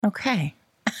Okay.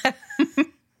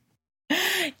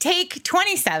 Take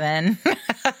 27.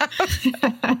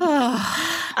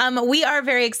 We are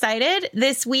very excited.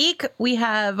 This week, we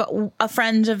have a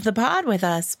friend of the pod with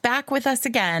us, back with us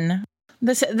again.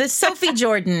 The Sophie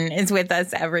Jordan is with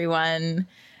us, everyone.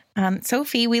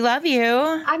 Sophie, we love you.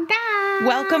 I'm back.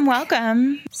 Welcome,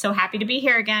 welcome. So happy to be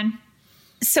here again.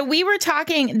 So we were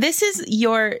talking, this is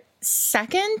your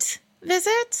second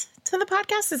visit to the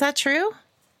podcast. Is that true?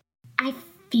 I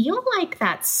feel like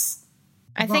that's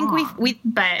I wrong, think we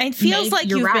but it feels like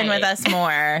you've been with us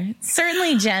more.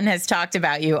 Certainly Jen has talked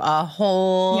about you a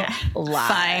whole lot.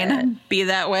 Fine. Be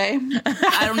that way.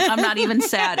 I'm not even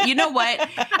sad. You know what?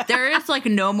 There is like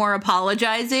no more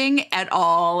apologizing at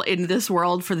all in this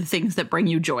world for the things that bring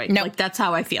you joy. Nope. Like that's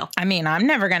how I feel. I mean, I'm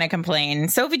never going to complain.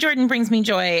 Sophie Jordan brings me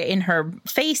joy in her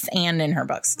face and in her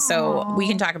books. So we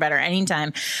can talk about her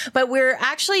anytime. But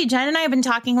Jen and I have been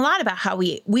talking a lot about how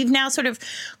we've now sort of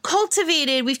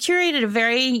we've curated a very,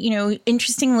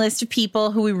 interesting list of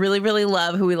people who we really, really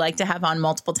love, who we like to have on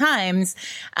multiple times.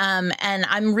 And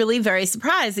I'm really very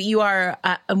surprised that you are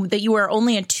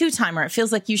only a 2-timer. It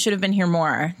feels like you should have been here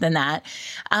more than that.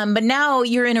 But now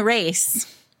you're in a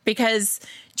race because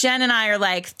Jen and I are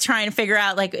like trying to figure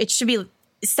out, like, it should be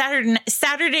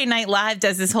Saturday Night Live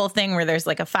does this whole thing where there's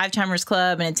like a 5-timers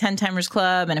club and a 10-timers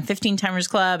club and a 15-timers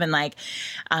club. And like,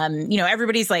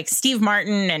 everybody's like Steve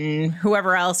Martin and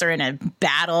whoever else are in a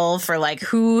battle for like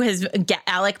who has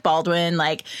Alec Baldwin,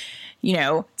 like,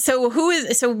 so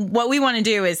what we want to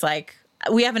do is like,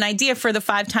 we have an idea for the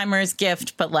 5-timers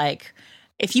gift, but like,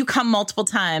 if you come multiple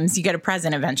times, you get a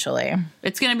present eventually.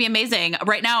 It's going to be amazing.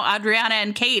 Right now, Adriana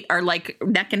and Kate are like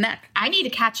neck and neck. I need to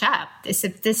catch up.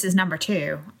 This is number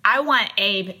 2. I want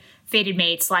a Fated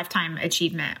Mates Lifetime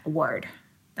Achievement Award.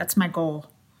 That's my goal.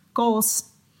 Goals.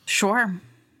 Sure.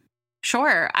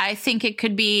 I think it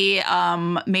could be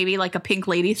maybe like a pink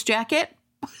ladies jacket.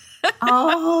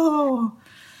 Oh,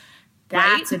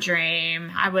 that's Right? a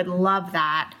dream. I would love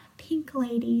that. Pink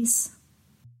ladies.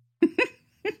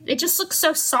 It just looks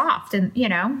so soft. And,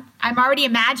 I'm already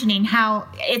imagining how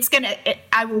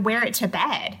I will wear it to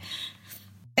bed.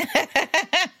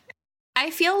 I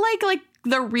feel like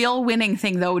the real winning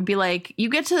thing, though, would be like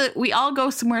we all go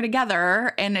somewhere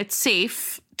together and it's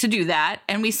safe to do that.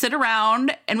 And we sit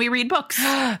around and we read books.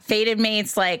 Fated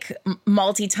Mates, like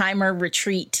multi-timer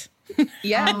retreat.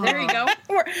 Yeah, There you go.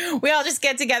 We all just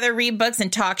get together, read books, and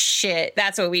talk shit.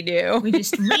 That's what we do. We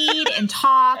just read and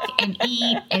talk and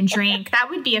eat and drink. That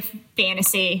would be a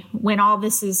fantasy when all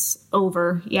this is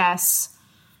over. Yes.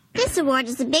 This award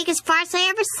is the biggest farce I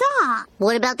ever saw.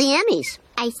 What about the Emmys?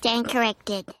 I stand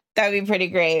corrected. That would be pretty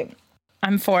great.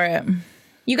 I'm for it.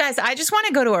 You guys, I just want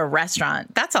to go to a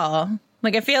restaurant. That's all.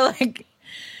 Like, I feel like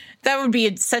that would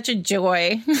be such a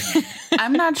joy.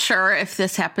 I'm not sure if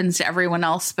this happens to everyone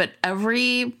else, but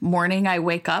every morning I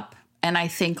wake up and I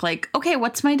think like, okay,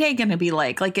 what's my day going to be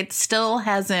like? Like it still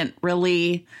hasn't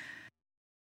really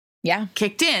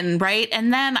kicked in, right?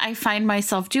 And then I find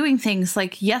myself doing things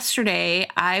like yesterday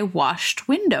I washed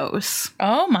windows.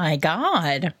 Oh my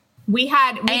God. We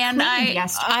cleaned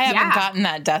yesterday. I haven't gotten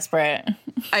that desperate.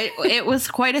 It was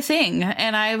quite a thing.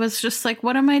 And I was just like,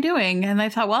 what am I doing? And I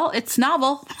thought, well, it's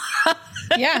novel.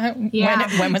 Yeah.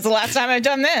 When was the last time I've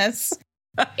done this?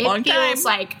 It feels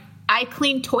like I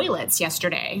cleaned toilets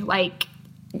yesterday. Like,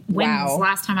 when was the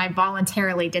last time I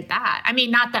voluntarily did that? I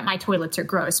mean, not that my toilets are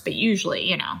gross, but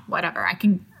usually, whatever. I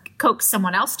can coax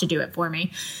someone else to do it for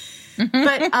me.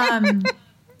 But, but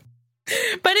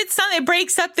it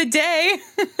breaks up the day.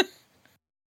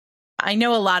 I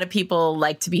know a lot of people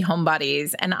like to be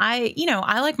homebodies, and I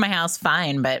like my house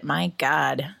fine, but my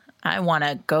God, I want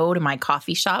to go to my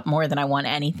coffee shop more than I want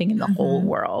anything in the whole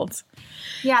world.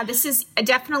 Yeah, this is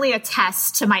definitely a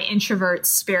test to my introvert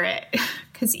spirit,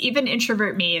 because even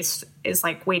introvert me is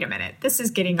like, wait a minute, this is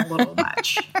getting a little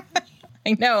much.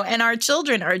 I know. And our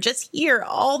children are just here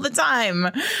all the time.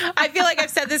 I feel like I've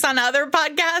said this on other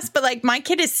podcasts, but like my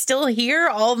kid is still here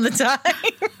all the time.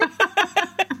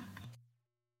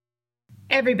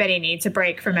 Everybody needs a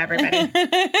break from everybody.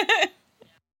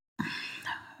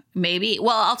 Maybe.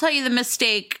 Well, I'll tell you the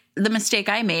mistake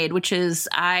I made, which is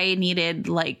I needed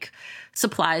like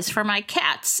supplies for my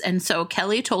cats. And so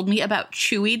Kelly told me about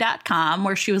Chewy.com,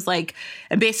 where she was like,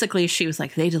 they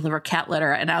deliver cat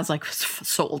litter. And I was like,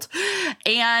 sold.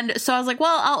 And so I was like,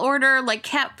 well, I'll order like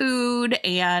cat food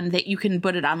and that you can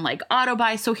put it on like auto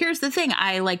buy. So here's the thing.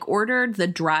 I like ordered the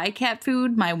dry cat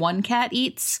food my one cat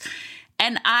eats.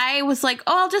 And I was like,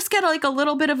 oh, I'll just get like a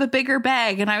little bit of a bigger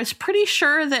bag. And I was pretty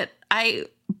sure that I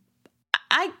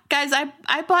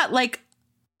bought like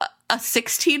a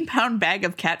 16-pound bag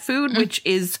of cat food, which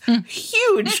is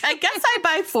huge. I guess I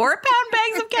buy 4-pound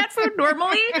bags of cat food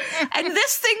normally. And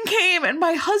this thing came and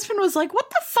my husband was like, what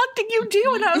the fuck did you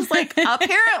do? And I was like,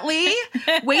 apparently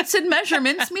weights and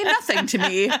measurements mean nothing to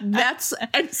me.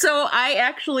 And so I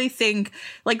actually think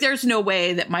like there's no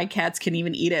way that my cats can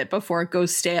even eat it before it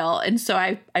goes stale. And so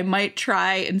I might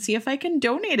try and see if I can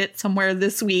donate it somewhere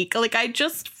this week. Like I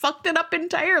just fucked it up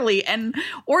entirely and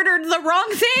ordered the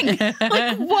wrong thing.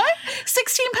 Like what?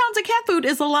 16 pounds of cat food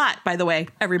is a lot, by the way,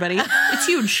 everybody. It's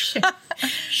huge.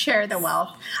 Share the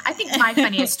wealth. I think my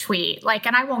funniest tweet, like,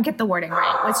 and I won't get the wording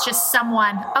right, was just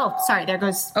someone, oh, sorry, there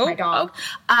goes my dog.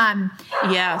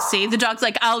 Yeah, see, the dog's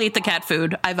like, I'll eat the cat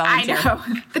food. I volunteer. I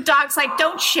know. The dog's like,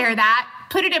 don't share that.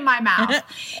 Put it in my mouth.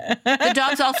 The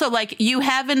dog's also like, you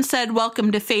haven't said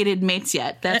welcome to Fated Mates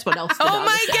yet. That's what else. Oh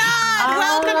my God.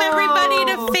 Welcome everybody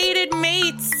to Fated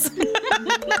Mates.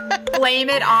 Blame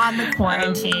it on the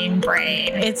quarantine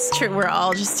brain. It's true. We're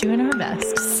all just doing our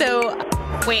best. So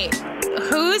wait,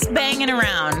 who's banging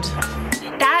around?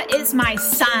 That is my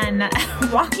son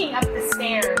walking up the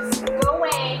stairs. Go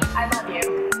away. I love you.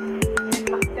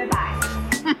 Goodbye.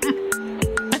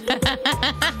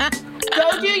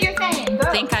 Go do your thing.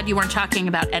 Go. Thank God you weren't talking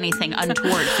about anything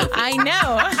untoward, Sophie. I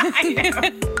know.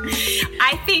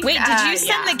 I think. Wait, did you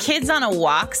send the kids on a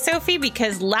walk, Sophie?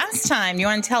 Because last time, you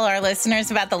want to tell our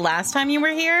listeners about the last time you were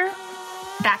here?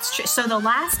 That's true. So the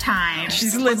last time,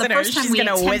 she's listener. She's going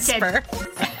to whisper.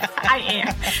 I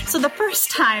am. So the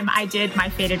first time I did my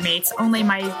Fated Mates, only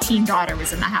my teen daughter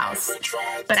was in the house.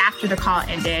 But after the call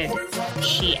ended,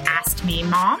 she asked me,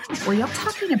 Mom, were y'all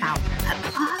talking about pet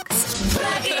plugs?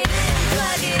 Plug it in,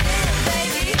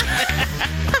 baby.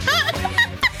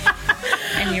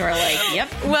 And you were like, yep.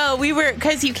 Well, we were,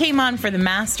 because you came on for the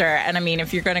master. And I mean,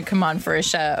 if you're going to come on for a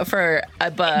show, for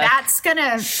a book. That's going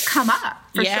to come up.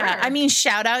 For sure. I mean,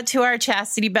 shout out to our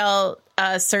Chastity Belt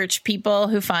search people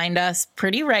who find us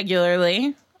pretty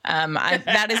regularly.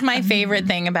 That is my favorite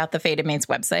thing about the Fated Mates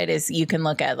website is you can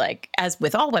look at, like, as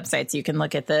with all websites, you can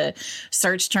look at the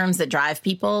search terms that drive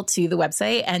people to the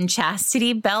website, and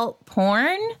Chastity Belt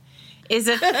porn is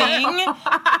a thing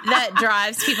that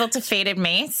drives people to Fated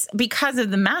Mates because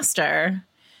of the master.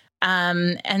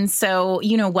 And so,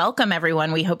 welcome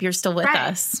everyone. We hope you're still with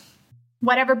us.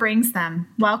 Whatever brings them.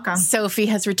 Welcome. Sophie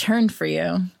has returned for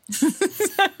you.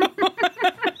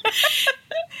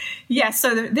 Yes,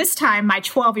 so this time my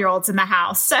 12-year-old's in the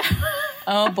house.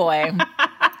 Oh, boy.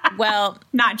 Well,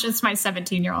 not just my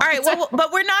 17-year-old. All right, well,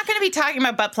 but we're not going to be talking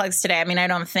about butt plugs today. I mean, I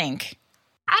don't think.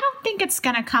 I don't think it's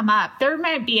going to come up. There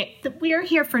might be. We're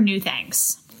here for new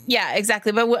things. Yeah,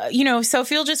 exactly. But,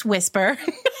 Sophie will just whisper.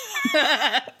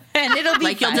 And it'll be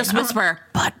like fun. You'll just whisper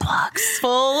butt plugs.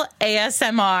 Full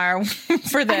ASMR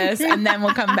for this, and then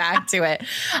we'll come back to it.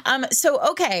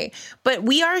 Okay, but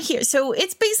we are here. So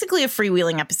it's basically a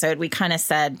freewheeling episode. We kind of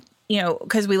said,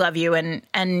 because we love you,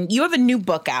 and you have a new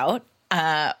book out,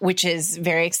 which is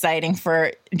very exciting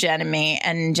for Jen and me.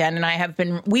 And Jen and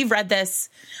I we've read this.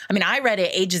 I mean, I read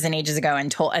it ages and ages ago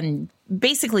and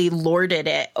basically lorded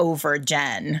it over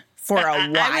Jen for a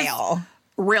while.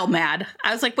 Real mad.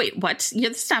 I was like, wait, what? Yeah,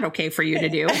 it's not okay for you to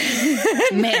do.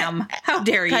 Ma'am, how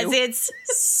dare you? Because it's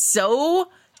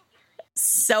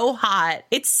so hot.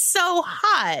 It's so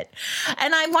hot.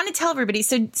 And I want to tell everybody,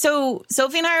 so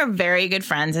Sophie and I are very good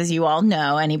friends, as you all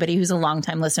know. Anybody who's a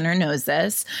longtime listener knows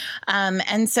this.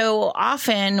 And so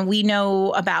often we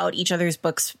know about each other's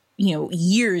books,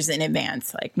 years in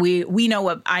advance. Like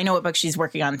I know what book she's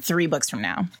working on 3 books from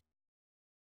now.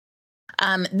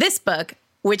 This book,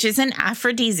 which is an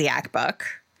aphrodisiac book,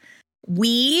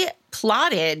 we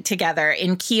plotted together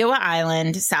in Kiowa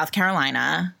Island, South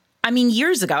Carolina. I mean,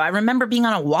 years ago. I remember being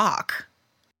on a walk.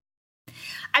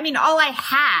 I mean, all I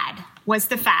had was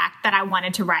the fact that I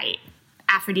wanted to write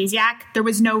aphrodisiac. There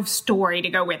was no story to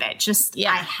go with it.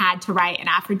 I had to write an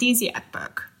aphrodisiac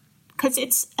book because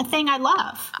it's a thing I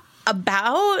love.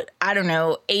 About,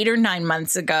 8 or 9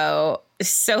 months ago,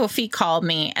 Sophie called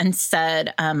me and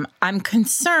said, I'm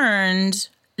concerned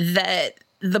that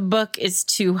the book is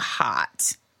too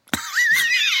hot.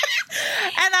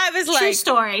 And I was like, true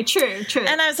story. True.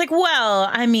 And I was like, well,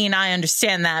 I mean, I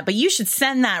understand that, but you should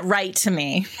send that right to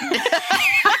me.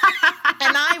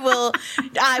 And I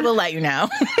will let you know.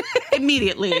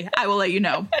 Immediately. I will let you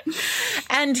know.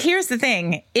 And here's the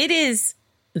thing. It is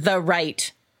the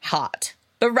right hot,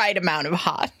 the right amount of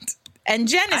hot. And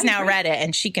Jen has now read it,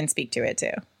 and she can speak to it,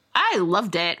 too. I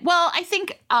loved it. Well, I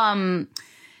think,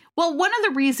 one of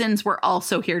the reasons we're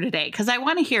also here today, because I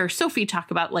want to hear Sophie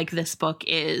talk about, like, this book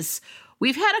is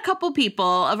we've had a couple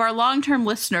people of our long-term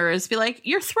listeners be like,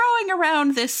 you're throwing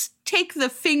around this take the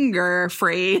finger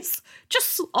phrase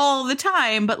just all the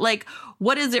time, but like,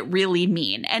 what does it really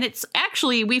mean? And it's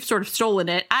actually, we've sort of stolen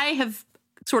it. I have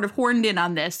sort of horned in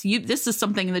on this. This is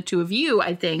something the two of you,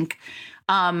 I think,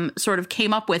 sort of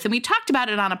came up with. And we talked about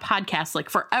it on a podcast like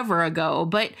forever ago.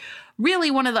 But really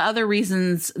one of the other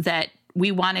reasons that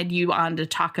we wanted you on to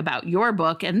talk about your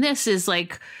book, and this is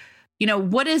like, you know,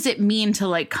 what does it mean to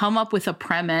like come up with a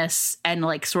premise and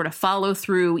like sort of follow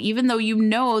through, even though you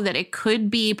know that it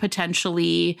could be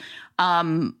potentially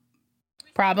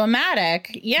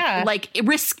problematic. Yeah. Like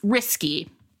risky.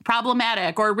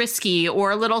 Problematic or risky or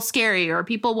a little scary or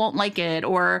people won't like it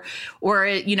or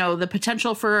you know, the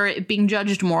potential for it being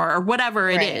judged more or whatever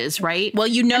it is, right? Well,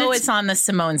 you know, it's on the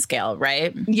Simone scale,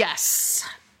 right? Yes.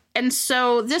 And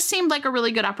so this seemed like a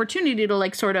really good opportunity to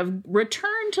like sort of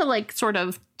return to like sort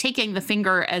of taking the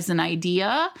finger as an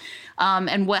idea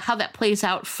and how that plays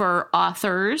out for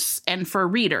authors and for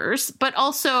readers. But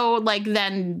also like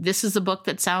then this is a book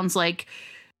that sounds like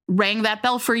rang that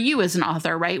bell for you as an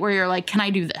author, right? Where you're like, can I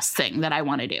do this thing that I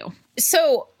want to do?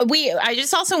 So I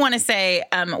just also want to say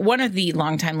one of the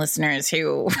longtime listeners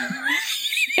who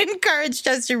encouraged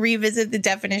us to revisit the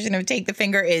definition of take the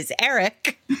finger is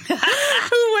Eric, who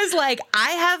was like, I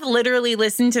have literally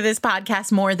listened to this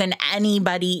podcast more than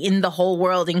anybody in the whole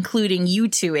world, including you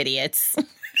two idiots.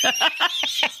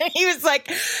 He was like,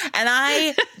 and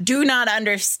I do not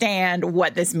understand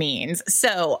what this means.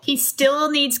 So he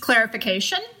still needs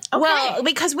clarification. Okay. Well,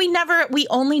 because we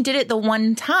only did it the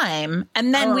one time,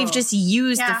 and then we've just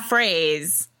used the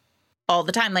phrase all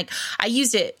the time. Like I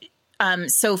used it,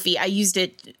 Sophie, I used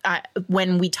it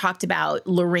when we talked about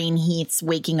Lorraine Heath's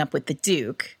Waking Up with the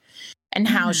Duke and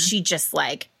how she just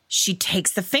like, she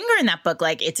takes the finger in that book.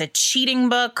 Like it's a cheating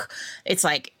book. It's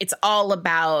like, it's all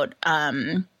about,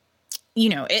 you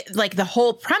know, it, like the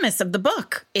whole premise of the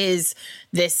book is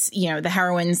this, you know, the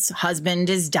heroine's husband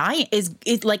is dying, is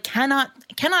like cannot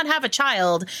have a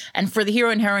child. And for the hero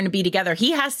and heroine to be together,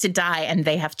 he has to die and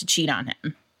they have to cheat on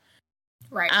him.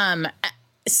 Right.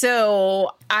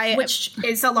 So which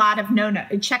is a lot of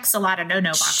it checks a lot of no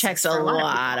boxes. Checks a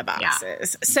lot of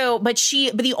boxes. Yeah. So, but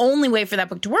the only way for that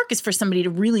book to work is for somebody to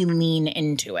really lean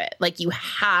into it. Like you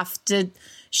have to,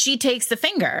 she takes the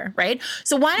finger, right?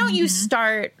 So why don't you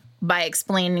start by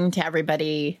explaining to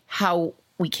everybody how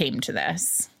we came to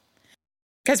this?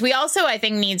 Because we also, I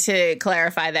think, need to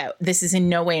clarify that this is in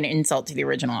no way an insult to the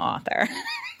original author.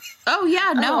 Oh,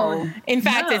 yeah, no. In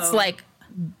fact, it's like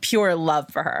pure love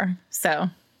for her. So,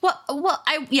 well,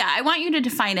 I want you to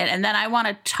define it, and then I want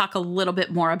to talk a little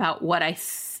bit more about what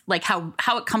like how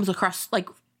it comes across. Like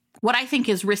what I think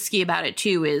is risky about it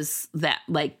too is that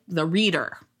like the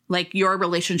reader, like your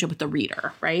relationship with the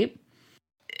reader, right?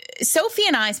 Sophie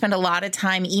and I spend a lot of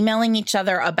time emailing each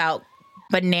other about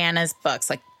bananas books,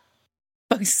 like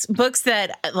books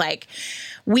that like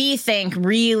we think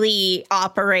really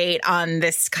operate on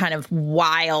this kind of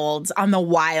wild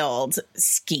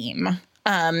scheme.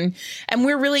 And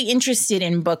we're really interested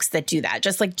in books that do that,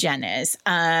 just like Jen is.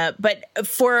 But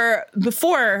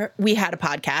before we had a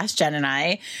podcast, Jen and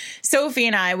I, Sophie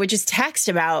and I would just text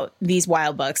about these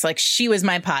wild books. Like she was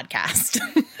my podcast.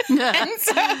 And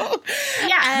so,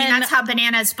 I mean, that's how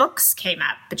Bananas books came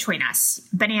up between us.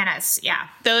 Bananas, yeah.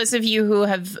 Those of you who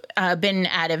have been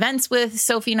at events with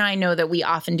Sophie and I know that we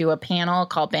often do a panel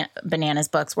called Bananas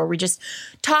Books where we just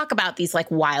talk about these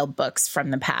like wild books from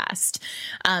the past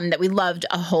that we loved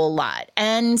a whole lot.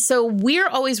 And so we're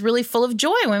always really full of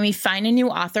joy when we find a new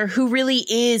author who really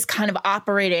is kind of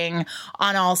operating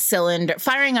on all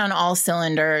firing on all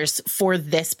cylinders for in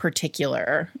this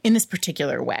particular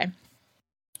way.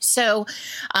 So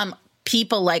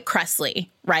people like Cressley,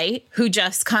 right, who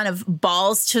just kind of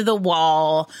balls to the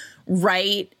wall,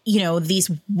 write, you know, these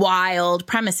wild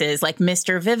premises like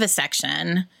Mr.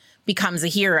 Vivisection becomes a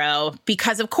hero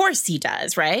because of course he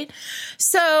does, right?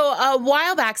 So a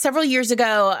while back, several years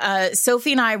ago,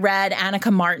 Sophie and I read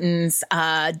Annika Martin's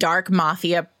Dark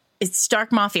Mafia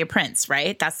Prince,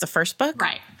 right? That's the first book?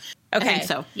 Right. Okay. I think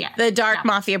so. Yeah. The Dark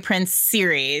Mafia Prince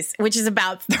series, which is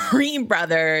about three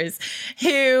brothers who,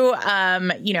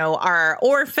 you know, are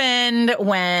orphaned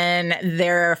when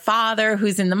their father,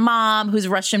 who's in the mob, who's a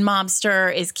Russian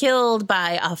mobster, is killed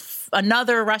by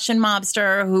another Russian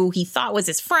mobster who he thought was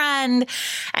his friend.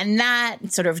 And that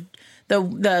sort of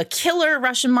the killer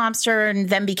Russian mobster and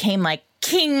then became like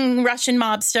king Russian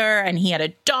mobster, and he had a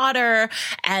daughter,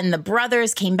 and the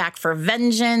brothers came back for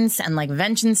vengeance, and like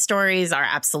vengeance stories are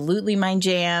absolutely my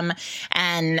jam.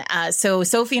 And so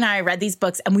Sophie and I read these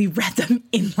books, and we read them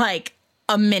in like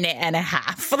a minute and a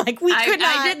half. Like we could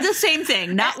not. I did the same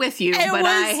thing, not with you, but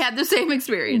I had the same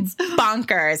experience.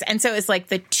 Bonkers. And so it's like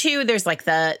there's like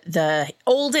the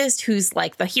oldest who's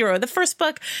like the hero of the first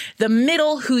book, the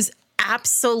middle who's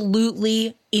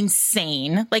absolutely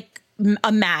insane, like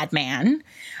a madman,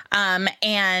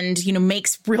 and, you know,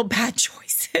 makes real bad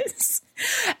choices.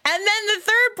 And then the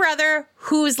third brother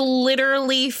who's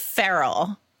literally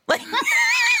feral. Like,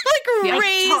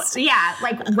 raised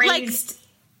by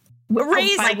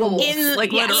wolves. in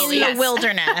the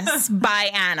wilderness by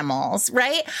animals,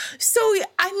 right? So,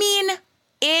 I mean,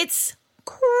 it's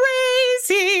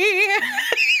crazy.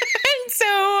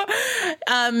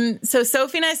 And so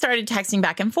Sophie and I started texting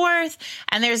back and forth,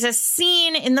 and there's a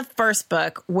scene in the first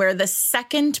book where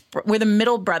the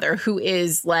middle brother, who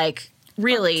is like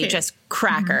really just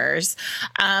crackers,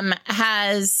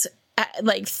 has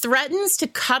like threatens to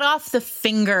cut off the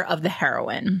finger of the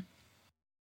heroine.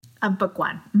 Of book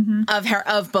one.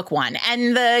 Of book one.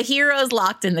 And the hero's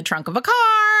locked in the trunk of a car,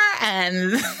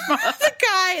 and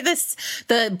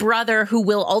the brother who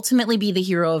will ultimately be the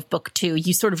hero of book two,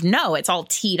 you sort of know it's all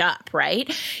teed up,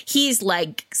 right? He's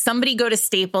like, somebody go to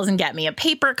Staples and get me a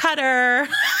paper cutter. And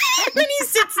then he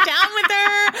sits down with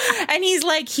her and he's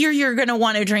like, here, you're going to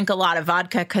want to drink a lot of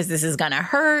vodka because this is going to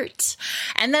hurt.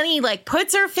 And then he like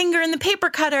puts her finger in the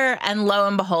paper cutter, and lo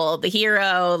and behold, the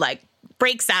hero like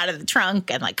breaks out of the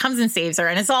trunk and like comes and saves her,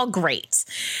 and it's all great.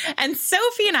 And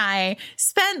Sophie and I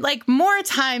spent like more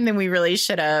time than we really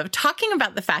should have talking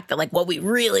about the fact that like what we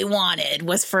really wanted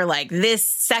was for like this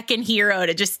second hero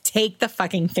to just take the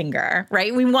fucking finger,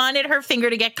 right? We wanted her finger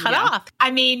to get cut off. I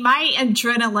mean, my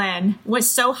adrenaline was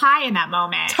so high in that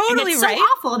moment. Totally, and it's right? so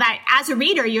awful that as a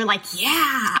reader, you're like,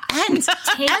 yeah, and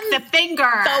take the finger.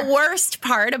 The worst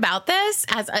part about this,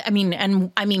 worst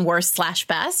 /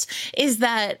 best, is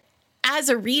that as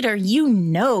a reader, you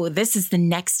know this is the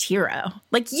next hero.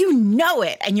 Like, you know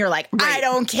it. And you're like, right. I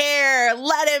don't care.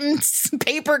 Let him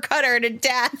paper cut her to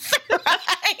death.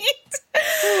 Right?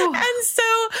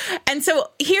 And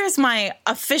so here's my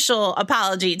official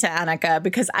apology to Annika,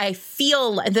 because I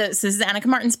feel this is Annika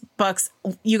Martin's books.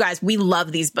 You guys, we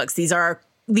love these books. These are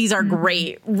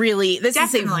great. Really, this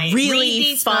Definitely. Is a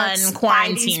really fun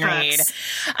quarantine read.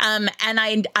 And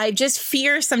I just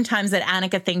fear sometimes that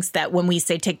Annika thinks that when we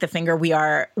say take the finger, we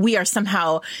are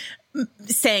somehow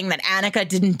saying that Annika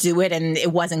didn't do it and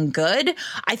it wasn't good.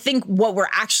 I think what we're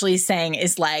actually saying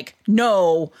is like,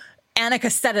 no,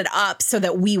 Annika set it up so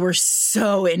that we were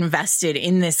so invested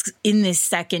in this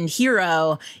second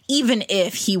hero, even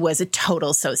if he was a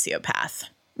total sociopath.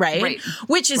 Right?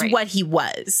 Which is what he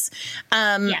was.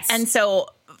 Yes. And so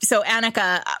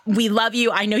Annika, we love you.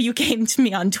 I know you came to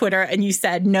me on Twitter and you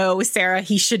said, no, Sarah,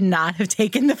 he should not have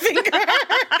taken the finger.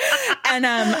 And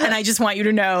I just want you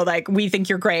to know, like, we think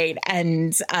you're great.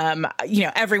 And,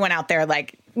 everyone out there,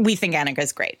 like, we think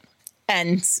Annika's great.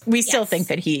 And we still think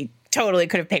that he totally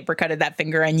could have paper cutted that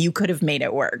finger and you could have made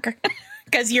it work.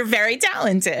 Because you're very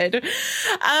talented.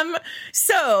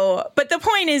 But the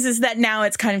point is that now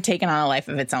it's kind of taken on a life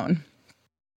of its own.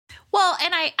 Well,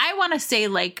 and I want to say,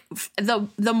 like,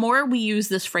 the more we use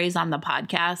this phrase on the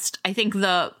podcast, I think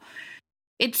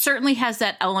it certainly has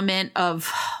that element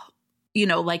of,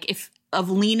 of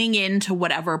leaning into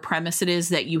whatever premise it is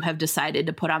that you have decided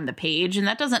to put on the page. And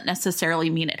that doesn't necessarily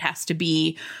mean it has to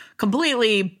be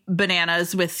completely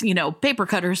bananas with, paper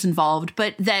cutters involved,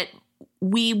 but that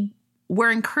we're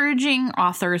encouraging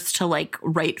authors to like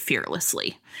write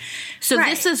fearlessly. So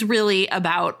This is really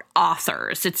about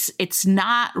authors. It's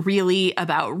not really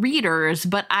about readers,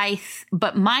 but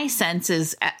my sense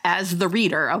is, as the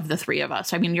reader of the three of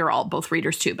us, I mean, you're all both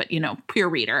readers too, but pure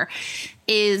reader,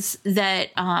 is that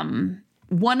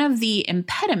one of the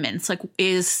impediments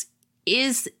is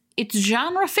it's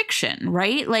genre fiction,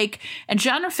 right? Like, and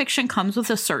genre fiction comes with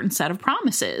a certain set of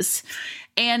promises.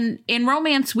 And in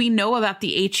romance, we know about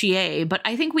the HEA, but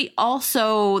I think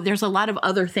there's a lot of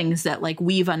other things that like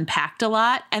we've unpacked a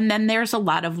lot. And then there's a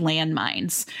lot of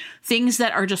landmines, things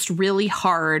that are just really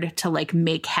hard to like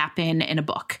make happen in a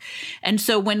book. And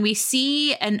so when we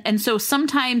see, and so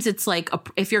sometimes it's like,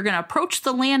 if you're going to approach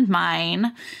the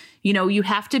landmine, you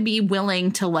have to be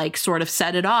willing to like sort of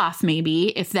set it off, maybe,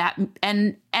 if that,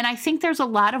 and I think there's a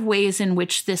lot of ways in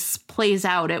which this plays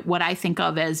out at what I think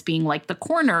of as being like the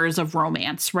corners of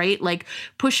romance, right? Like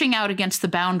pushing out against the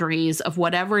boundaries of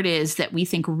whatever it is that we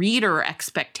think reader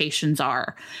expectations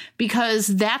are, because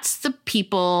that's the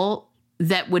people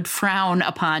that would frown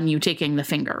upon you taking the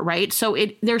finger, right? So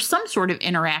there's some sort of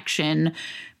interaction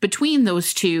between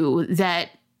those two that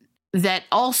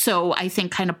also, I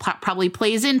think, kind of probably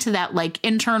plays into that like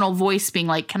internal voice being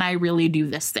like, can I really do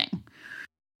this thing?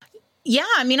 Yeah,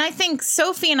 I mean, I think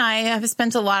Sophie and I have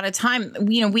spent a lot of time,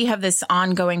 we have this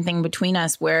ongoing thing between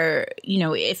us where,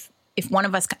 if one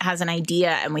of us has an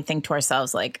idea and we think to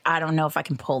ourselves, like, I don't know if I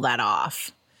can pull that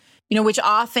off, which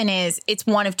often it's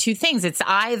one of two things. It's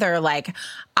either like,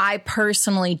 I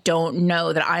personally don't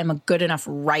know that I'm a good enough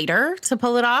writer to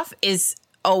pull it off is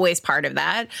always part of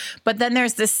that. But then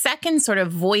there's the second sort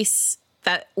of voice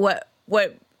that what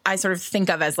I sort of think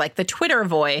of as like the Twitter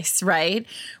voice, right?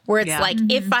 Where it's like,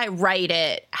 if I write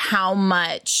it, how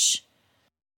much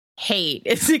hate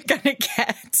is it going to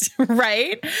get,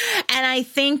 right? And I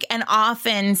think, and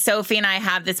often Sophie and I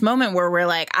have this moment where we're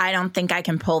like, I don't think I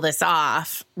can pull this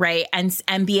off, right?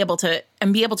 And be able to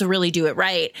really do it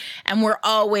right. And we're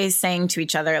always saying to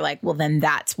each other, like, well, then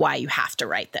that's why you have to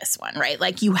write this one, right?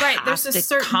 Like you have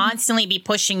to constantly be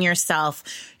pushing yourself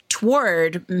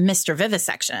toward Mr.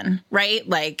 Vivisection, right?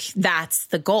 Like that's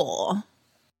the goal.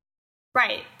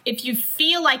 Right. If you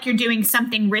feel like you're doing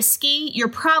something risky, you're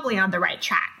probably on the right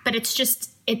track. But it's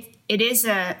just, it is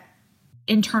a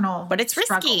internal But it's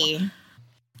struggle. risky.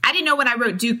 I didn't know when I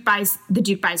wrote The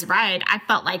Duke Buys a Bride, I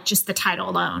felt like just the title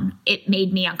alone, it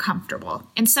made me uncomfortable.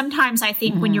 And sometimes I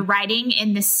think when you're writing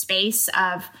in this space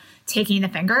of taking the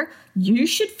finger,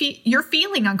 you're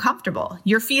feeling uncomfortable.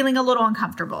 You're feeling a little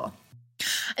uncomfortable.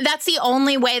 That's the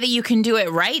only way that you can do it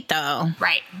right, though.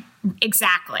 Right.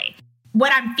 Exactly.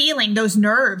 What I'm feeling, those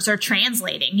nerves are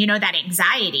translating, that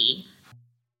anxiety.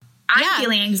 I'm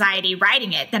feeling anxiety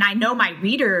writing it, then I know my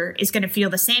reader is going to feel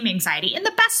the same anxiety in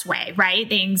the best way, right?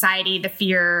 The anxiety, the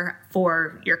fear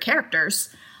for your characters.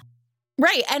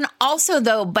 Right. And also,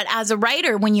 though, but as a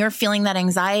writer, when you're feeling that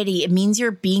anxiety, it means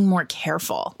you're being more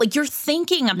careful. Like you're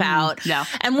thinking about.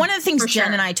 And one of the things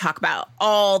Jen and I talk about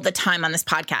all the time on this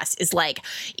podcast is like,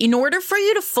 in order for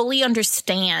you to fully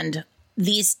understand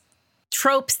these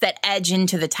tropes that edge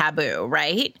into the taboo,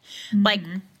 right? Like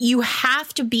you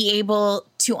have to be able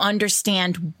to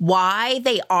understand why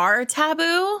they are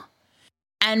taboo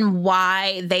and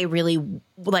why they really,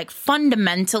 like,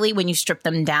 fundamentally, when you strip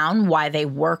them down, why they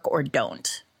work or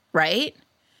don't, right?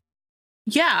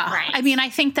 Yeah. Right. I mean, I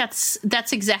think that's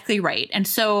exactly right. And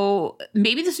so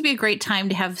maybe this would be a great time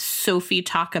to have Sophie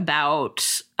talk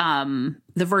about The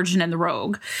Virgin and the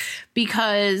Rogue,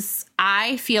 because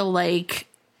I feel like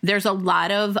there's a lot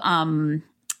of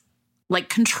like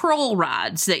control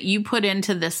rods that you put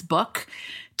into this book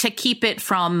to keep it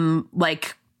from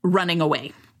like running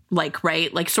away. Like,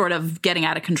 right? Like sort of getting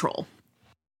out of control.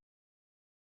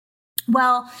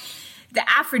 Well, the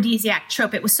aphrodisiac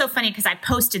trope, it was so funny because I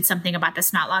posted something about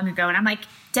this not long ago. And I'm like,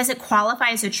 does it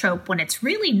qualify as a trope when it's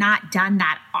really not done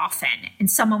that often?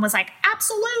 And someone was like,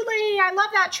 absolutely. I love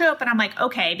that trope. And I'm like,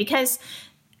 okay, because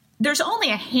there's only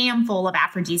a handful of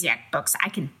aphrodisiac books I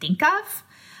can think of.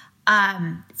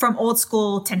 From old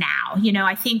school to now,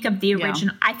 I think of the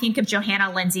original, I think of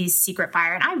Johanna Lindsay's Secret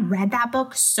Fire, and I read that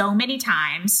book so many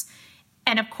times.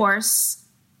 And of course,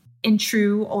 in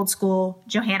true old school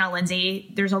Johanna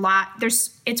Lindsay,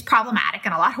 it's problematic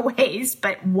in a lot of ways,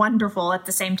 but wonderful at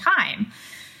the same time.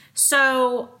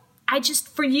 So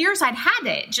for years I'd had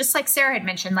it, just like Sarah had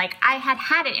mentioned, like I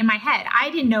had it in my head. I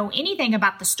didn't know anything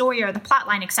about the story or the plot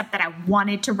line except that I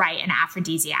wanted to write an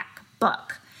aphrodisiac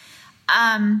book.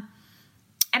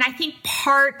 And I think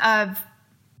part of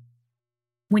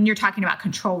when you're talking about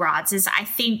control rods is I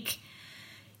think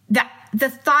that the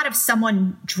thought of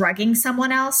someone drugging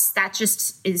someone else, that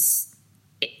just is,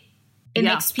 it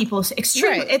makes people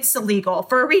extremely, it's illegal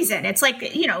for a reason. It's like,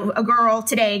 a girl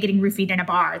today getting roofied in a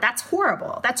bar. That's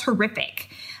horrible. That's horrific.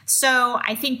 So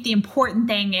I think the important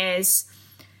thing is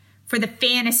for the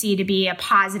fantasy to be a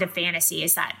positive fantasy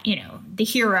is that, the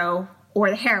hero or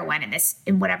the heroine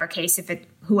in whatever case,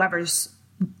 whoever's,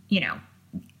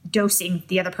 dosing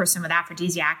the other person with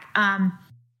aphrodisiac,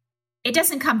 it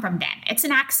doesn't come from them. It's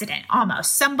an accident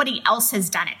almost. Somebody else has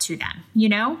done it to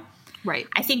them, Right.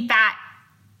 I think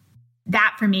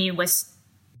that for me was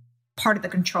part of the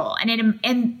control. And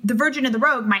in The Virgin and the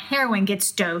Rogue, my heroine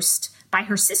gets dosed by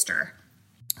her sister,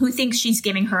 who thinks she's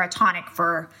giving her a tonic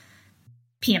for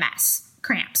PMS,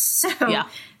 cramps. So,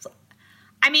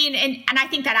 I mean, and I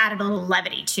think that added a little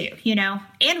levity too,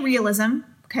 and realism.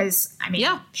 Because,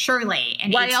 surely.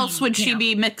 And why else would she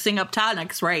be mixing up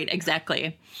tonics? Right,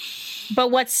 exactly. But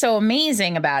what's so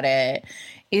amazing about it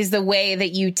is the way that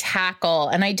you tackle,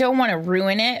 and I don't want to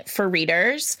ruin it for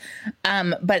readers,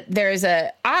 but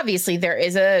obviously there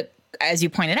is as you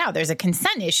pointed out, there's a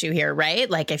consent issue here, right?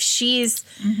 Like if she's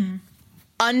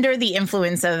under the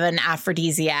influence of an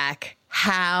aphrodisiac,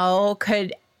 how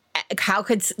could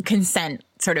consent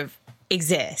sort of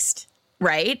exist?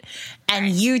 right? And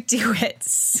you do it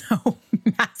so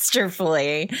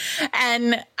masterfully.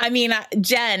 And I mean,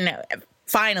 Jen,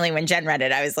 finally, when Jen read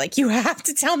it, I was like, you have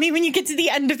to tell me when you get to the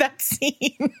end of that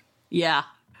scene. Yeah.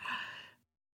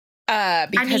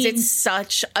 Because it's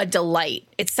such a delight.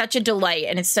 It's such a delight,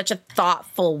 and it's such a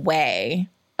thoughtful way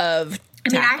of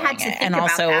I had to think and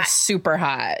about also that. super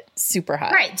hot.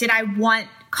 Right. Did I want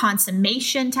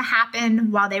consummation to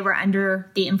happen while they were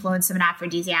under the influence of an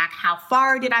aphrodisiac? How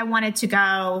far did I want it to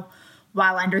go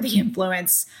while under the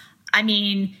influence? I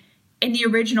mean, in the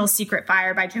original Secret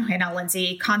Fire by Johanna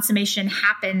Lindsey, consummation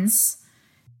happens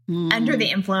under the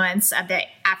influence of the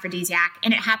aphrodisiac,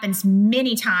 and it happens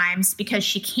many times because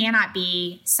she cannot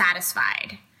be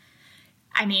satisfied.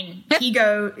 I mean,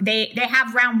 they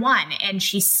have round one, and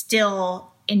she's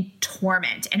still in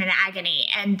torment and in agony.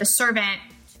 And the servant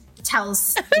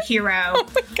tells the hero,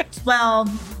 well,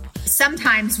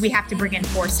 sometimes we have to bring in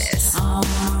forces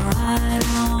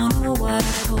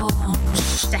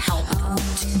to help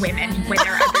women when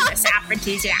they're under this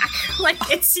aphrodisiac. Like,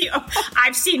 it's,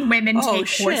 I've seen women take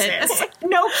horses.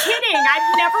 No kidding.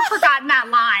 I've never forgotten that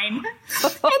line.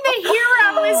 And the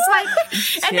hero is like,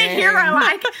 and the hero,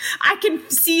 I can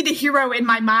see the hero in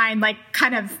my mind, like,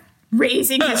 kind of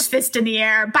raising his fist in the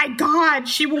air. By God,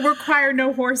 she will require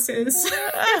no horses. See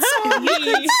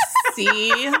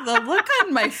the look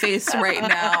on my face right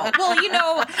now.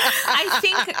 Well, I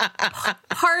think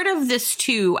part of this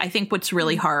too, I think what's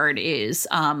really hard is,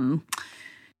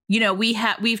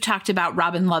 we've talked about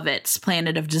Robin Lovett's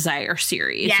Planet of Desire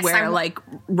series, yes, where and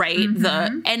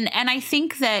I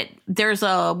think that there's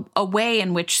a way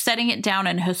in which setting it down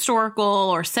in historical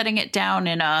or setting it down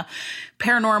in a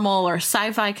paranormal or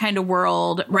sci-fi kind of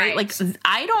world, right? Like,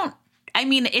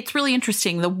 it's really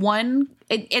interesting. The one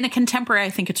in a contemporary, I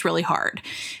think it's really hard.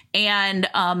 And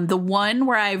the one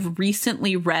where I've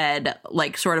recently read,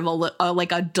 like, sort of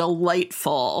a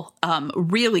delightful,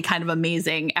 really kind of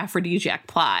amazing aphrodisiac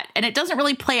plot. And it doesn't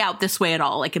really play out this way at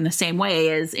all, like in the same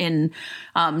way as in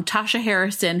Tasha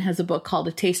Harrison has a book called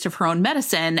A Taste of Her Own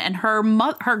Medicine, and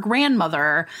her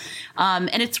grandmother,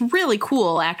 and it's really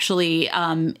cool, actually,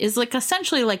 is like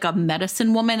essentially like a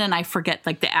medicine woman, and I forget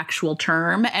like the actual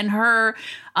term. And her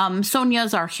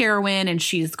Sonia's our heroine, and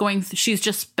she's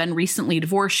just been recently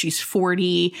divorced. She's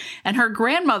 40, and her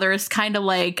grandmother is kind of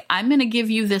like, I'm going to give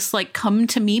you this like come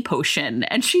to me potion.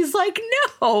 And she's like,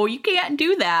 no, you can't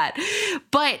do that.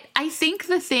 But I think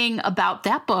the thing about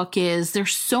that book is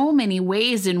there's so many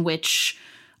ways in which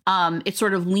it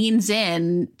sort of leans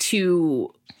in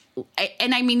to,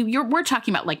 and I mean, we're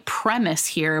talking about like premise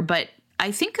here, but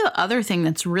I think the other thing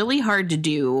that's really hard to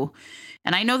do,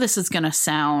 and I know this is going to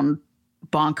sound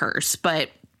bonkers,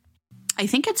 but I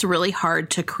think it's really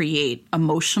hard to create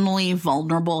emotionally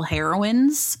vulnerable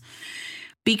heroines,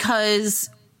 because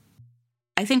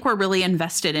I think we're really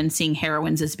invested in seeing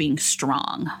heroines as being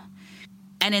strong.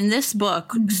 And in this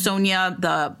book, Sonia,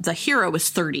 the hero, is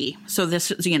 30. So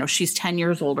this, she's 10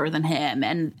 years older than him,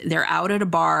 and they're out at a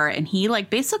bar, and he like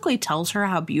basically tells her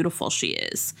how beautiful she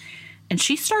is, and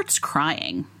she starts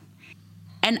crying.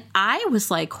 And I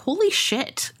was like, holy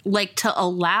shit, like, to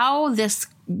allow this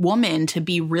woman to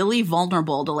be really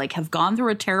vulnerable, to like have gone through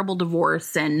a terrible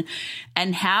divorce and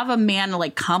have a man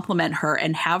like compliment her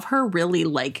and have her really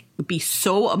like be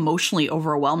so emotionally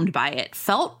overwhelmed by it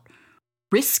felt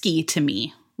risky to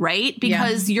me, right?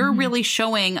 Because you're really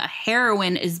showing a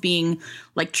heroine as being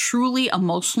like truly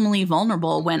emotionally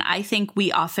vulnerable, when I think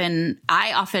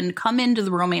I often come into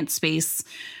the romance space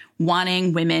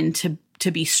wanting women to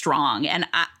be strong. And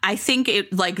I think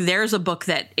it like there's a book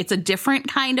that it's a different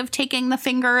kind of taking the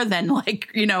finger than like,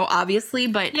 obviously.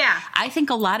 But yeah, I think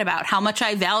a lot about how much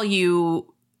I value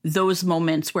those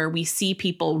moments where we see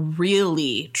people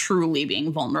really, truly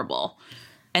being vulnerable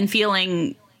and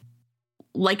feeling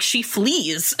like she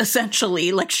flees,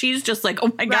 essentially. Like she's just like,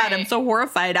 oh my God, I'm so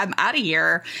horrified. I'm out of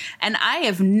here. And I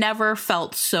have never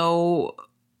felt so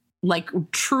like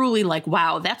truly like,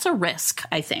 wow, that's a risk,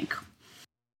 I think.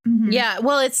 Mm-hmm. Yeah,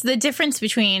 well, it's the difference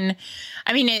between,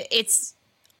 it's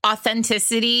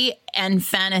authenticity and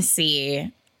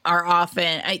fantasy are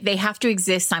often, they have to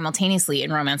exist simultaneously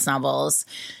in romance novels.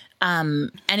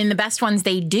 And in the best ones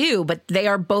they do, but they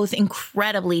are both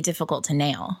incredibly difficult to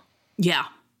nail. Yeah.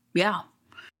 Yeah.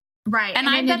 Right. And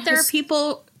I bet there are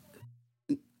people,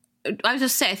 I was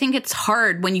just saying, I think it's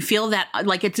hard when you feel that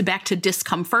like it's back to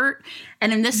discomfort.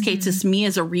 And in this case, it's me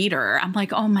as a reader. I'm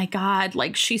like, oh my God,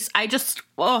 like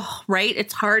right.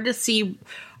 It's hard to see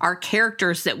our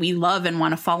characters that we love and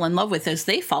want to fall in love with as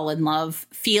they fall in love,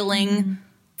 feeling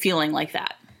like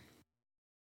that.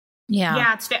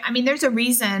 Yeah. Yeah. There's a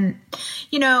reason,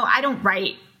 I don't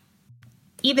write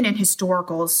even in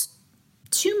historicals,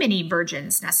 too many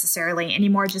virgins necessarily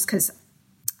anymore, just because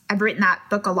I've written that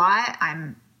book a lot.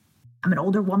 I'm an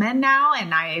older woman now,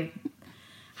 and I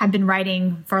have been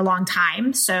writing for a long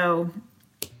time. So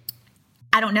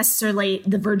I don't necessarily,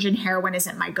 the virgin heroine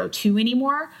isn't my go-to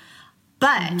anymore.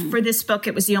 But for this book,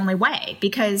 it was the only way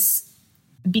because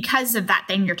of that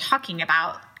thing you're talking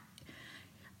about.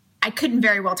 I couldn't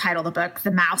very well title the book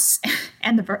 "The Mouse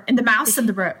and the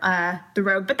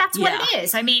Rogue," but that's what it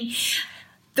is. I mean,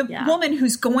 the woman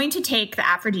who's going to take the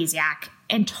aphrodisiac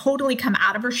and totally come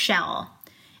out of her shell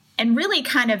and really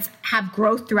kind of have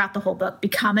growth throughout the whole book,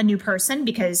 become a new person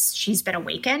because she's been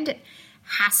awakened,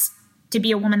 has to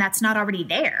be a woman that's not already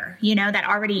there, that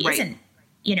already isn't,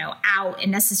 out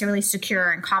and necessarily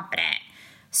secure and confident.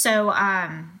 So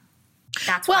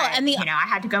that's why, I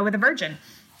had to go with a virgin.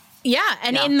 Yeah,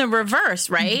 and in the reverse,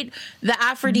 right? The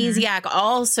aphrodisiac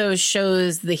also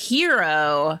shows the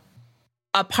hero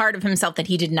a part of himself that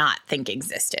he did not think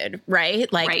existed,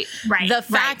 right? Like the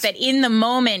fact that in the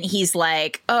moment he's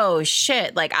like, oh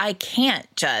shit, like I can't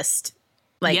just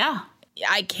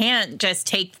I can't just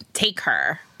take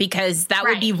her because that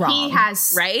would be wrong. He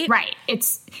has right.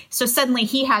 It's so suddenly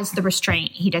he has the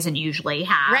restraint he doesn't usually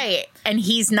have. Right. And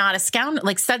he's not a scoundrel.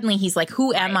 Like suddenly he's like,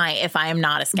 who am I if I am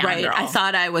not a scoundrel? Right. I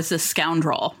thought I was a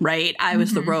scoundrel, right? I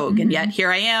was the rogue. And yet here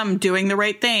I am doing the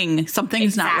right thing.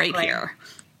 Something's not right here.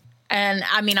 And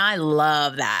I mean, I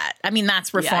love that. I mean,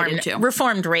 that's reformed. Yeah,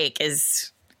 reformed rake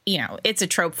is, it's a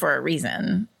trope for a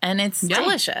reason and it's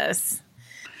delicious.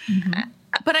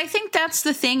 But I think that's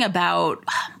the thing about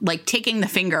like taking the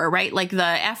finger, right? Like the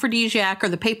aphrodisiac or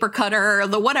the paper cutter or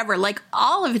the whatever, like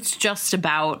all of it's just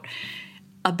about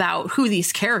who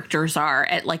these characters are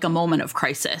at like a moment of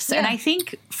crisis. Yeah. And I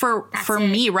think for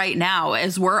me right now,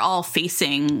 as we're all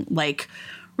facing like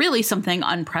really something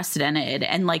unprecedented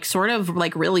and like sort of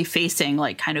like really facing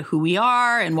like kind of who we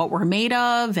are and what we're made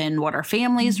of and what our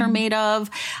families are made of.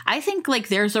 I think like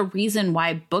there's a reason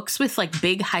why books with like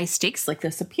big high stakes like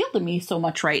this appeal to me so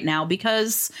much right now,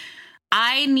 because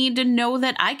I need to know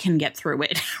that I can get through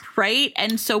it. Right.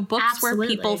 And so books where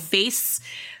people face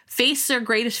their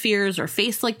greatest fears or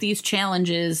face like these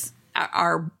challenges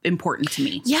are important to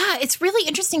me. Yeah, it's really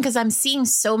interesting because I'm seeing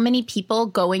so many people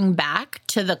going back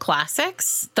to the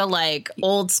classics, the like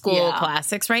old school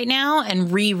classics right now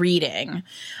and rereading.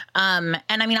 And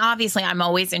I mean, obviously I'm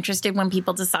always interested when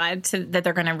people decide that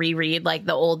they're going to reread like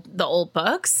the old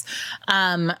books.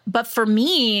 But for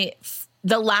me,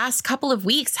 the last couple of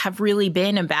weeks have really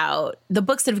been about the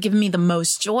books that have given me the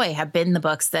most joy have been the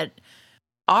books that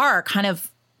are kind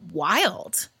of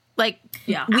wild. Like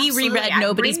we reread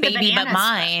Nobody's Baby But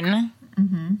Mine.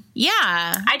 Yeah.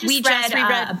 I just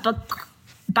read a book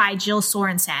by Jill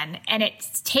Sorensen, and it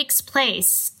takes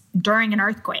place during an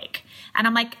earthquake. And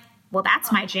I'm like, well,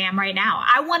 that's my jam right now.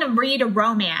 I want to read a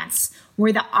romance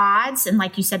where the odds and,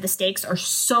 like you said, the stakes are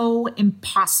so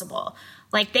impossible.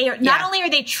 Like they are not only are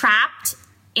they trapped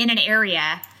in an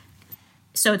area,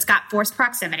 so it's got forced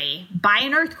proximity by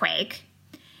an earthquake.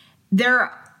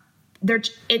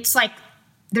 It's like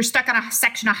they're stuck on a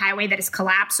section of highway that is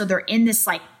collapsed. So they're in this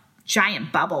like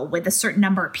giant bubble with a certain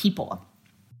number of people,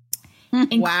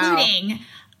 including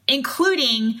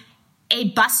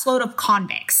a busload of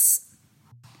convicts.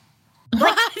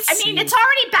 Like, I mean, it's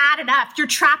already bad enough. You're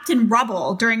trapped in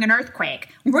rubble during an earthquake.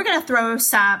 We're going to throw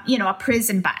some, a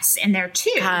prison bus in there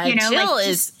too. Jill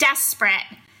is desperate.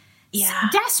 Yeah.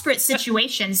 Desperate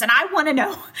situations. And I want to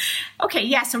know, okay,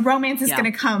 yes, a romance is going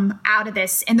to come out of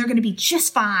this and they're going to be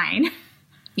just fine.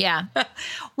 Yeah.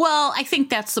 Well, I think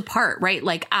that's the part, right?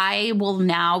 Like I will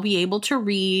now be able to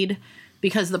read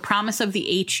because the promise of the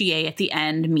HEA at the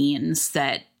end means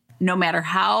that no matter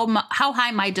how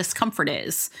high my discomfort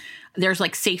is, there's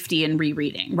like safety in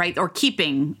rereading, right? Or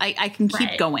I can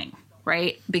keep going,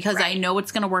 right? Because I know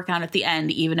it's going to work out at the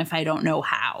end, even if I don't know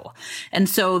how. And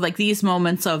so like these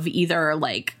moments of either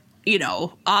like,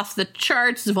 off the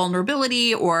charts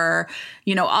vulnerability or,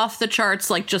 off the charts,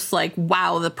 like just like,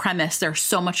 wow, the premise, there's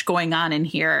so much going on in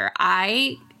here.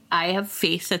 I have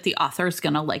faith that the author is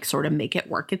going to like sort of make it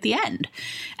work at the end.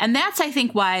 And that's, I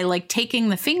think, why like taking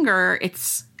the finger,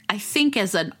 it's, I think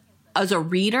as a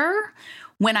reader,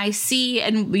 when I see,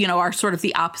 and, are sort of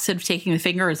the opposite of taking the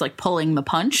finger is like pulling the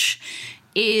punch,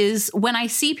 is when I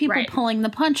see people pulling the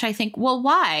punch, I think, well,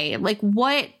 why? Like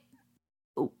what?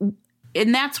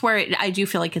 And that's where I do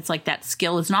feel like it's like that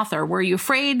skill as an author. Were you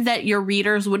afraid that your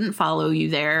readers wouldn't follow you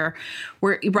there?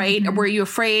 Were you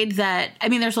afraid that, I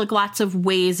mean, there's like lots of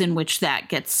ways in which that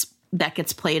gets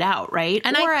played out, right?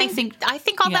 And I think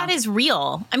all that is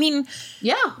real. I mean,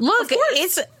 look,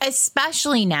 it's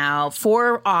especially now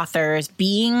for authors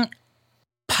being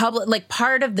public, like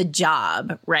part of the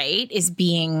job, right, is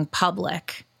being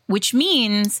public, which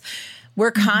means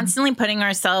we're constantly putting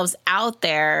ourselves out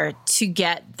there to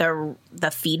get the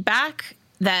feedback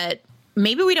that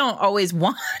maybe we don't always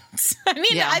want. I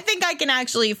mean, I think I can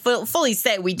actually fully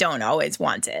say we don't always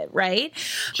want it, right?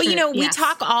 But, we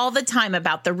talk all the time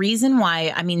about the reason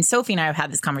why, I mean, Sophie and I have had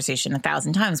this conversation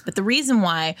 1,000 times, but the reason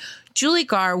why Julie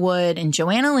Garwood and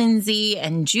Joanna Lindsay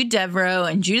and Jude Devereaux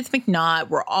and Judith McNaught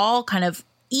were all kind of,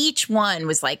 each one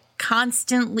was like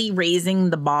constantly raising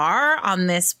the bar on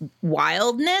this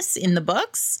wildness in the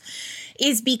books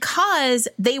is because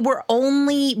they were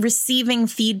only receiving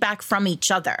feedback from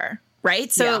each other.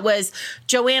 Right. So it was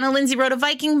Joanna Lindsay wrote a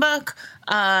Viking book.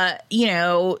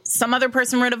 Some other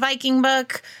person wrote a Viking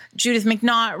book. Judith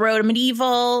McNaught wrote a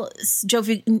medieval.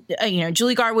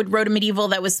 Julie Garwood wrote a medieval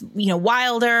that was,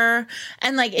 wilder.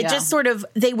 And like it just sort of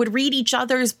they would read each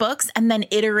other's books and then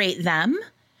iterate them.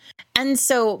 And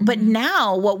so but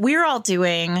now what we're all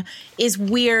doing is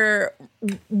we're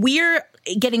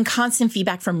getting constant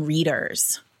feedback from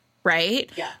readers. Right?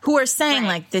 Yeah. Who are saying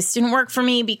like, this didn't work for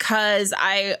me because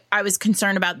I was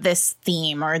concerned about this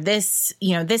theme or this,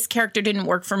 this character didn't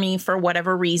work for me for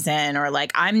whatever reason, or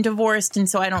like I'm divorced and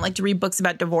so I don't like to read books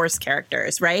about divorced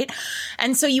characters. Right.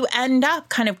 And so you end up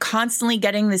kind of constantly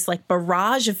getting this like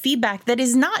barrage of feedback that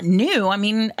is not new. I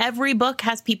mean, every book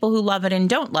has people who love it and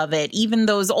don't love it, even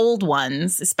those old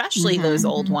ones, especially those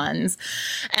old ones.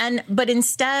 But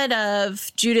instead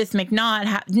of Judith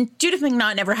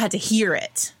McNaught never had to hear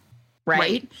it.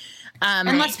 Right.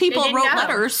 Unless people wrote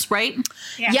letters, right?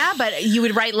 Yeah, but you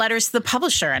would write letters to the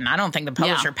publisher, and I don't think the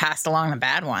publisher passed along the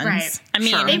bad ones. Right. I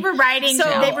mean, they were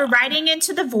writing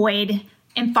into the void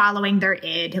and following their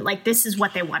id. Like this is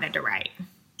what they wanted to write.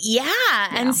 Yeah.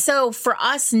 And so for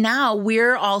us now,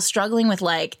 we're all struggling with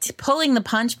like pulling the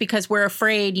punch because we're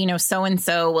afraid,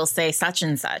 so-and-so will say such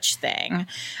and such thing.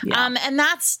 Yeah. And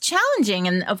that's challenging.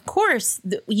 And of course,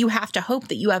 you have to hope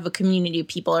that you have a community of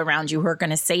people around you who are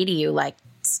going to say to you, like,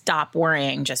 stop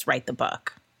worrying, just write the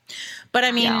book. But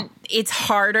I mean, it's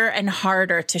harder and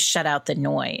harder to shut out the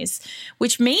noise,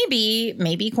 which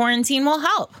maybe quarantine will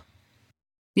help.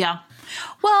 Yeah.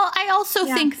 Well, I also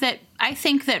think that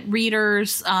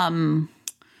readers, I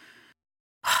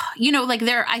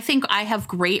think I have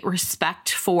great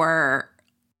respect for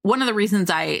one of the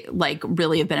reasons I like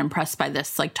really have been impressed by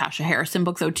this like Tasha Harrison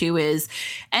book though too is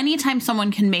anytime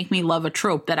someone can make me love a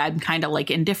trope that I'm kind of like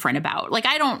indifferent about. Like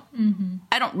I don't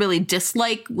really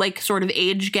dislike like sort of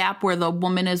age gap where the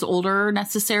woman is older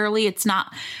necessarily. It's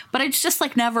not, but it's just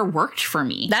like never worked for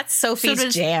me. That's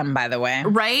Sophie's jam, by the way.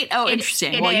 Right? Oh,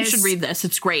 interesting. Well, you should read this.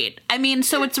 It's great. I mean,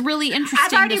 so it's really interesting.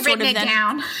 I've already written it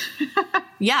down.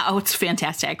 Yeah. Oh, it's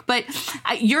fantastic. But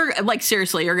you're like,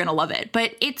 seriously, you're going to love it.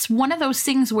 But it's one of those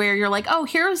things where you're like, oh,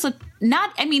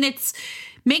 it's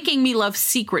making me love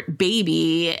Secret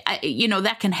Baby.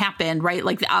 That can happen, right?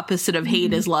 Like the opposite of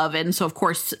hate is love. And so, of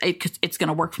course, it's going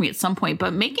to work for me at some point.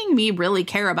 But making me really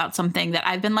care about something that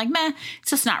I've been like, meh, it's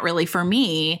just not really for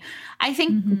me. I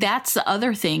think that's the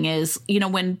other thing is,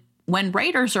 when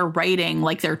writers are writing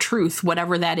like their truth,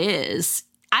 whatever that is,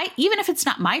 even if it's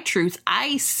not my truth,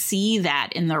 I see that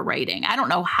in their writing. I don't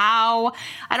know how.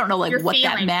 I don't know like what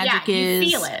that magic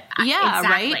is. You feel it. Yeah,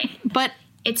 exactly. right.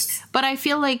 But I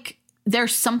feel like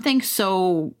there's something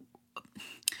so.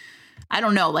 I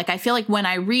don't know. Like I feel like when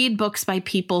I read books by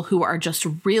people who are just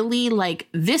really like,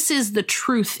 this is the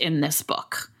truth in this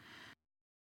book,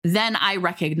 then I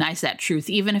recognize that truth,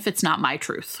 even if it's not my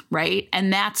truth, right?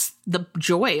 And that's the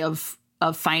joy of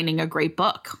finding a great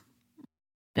book.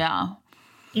 Yeah.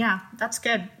 Yeah, that's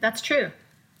good. That's true.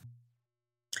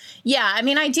 Yeah, I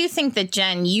mean, I do think that,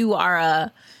 Jen, you are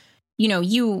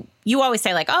you always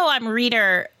say like, oh, I'm a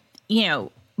reader,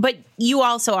 but you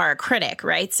also are a critic,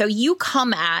 right? So you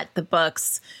come at the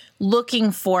books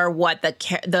looking for what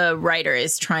the writer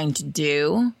is trying to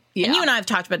do. Yeah. And you and I have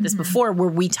talked about this before, where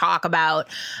we talk about,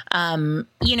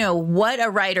 what a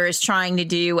writer is trying to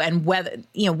do and whether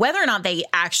or not they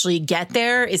actually get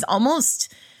there is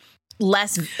almost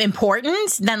less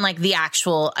important than like the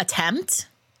actual attempt.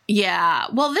 Yeah.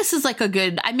 Well, this is like a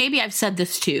good, maybe I've said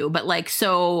this too, but like,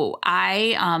 so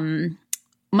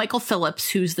Michael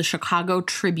Phillips, who's the Chicago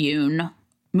Tribune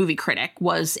movie critic,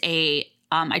 was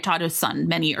I taught his son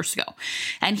many years ago.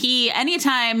 And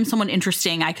anytime someone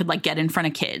interesting, I could like get in front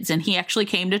of kids. And he actually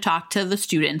came to talk to the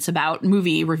students about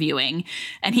movie reviewing.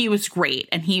 And he was great.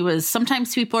 And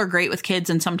sometimes people are great with kids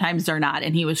and sometimes they're not.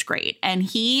 And he was great. And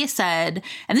he said,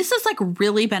 and this has like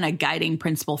really been a guiding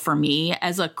principle for me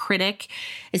as a critic,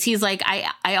 is he's like,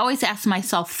 I always ask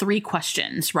myself 3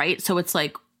 questions, right? So it's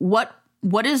like, what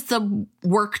is the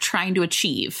work trying to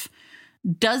achieve?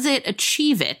 does it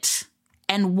achieve it?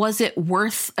 And was it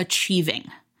worth achieving?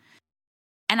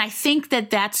 And I think that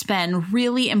that's been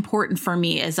really important for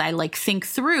me as I like think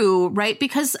through, right?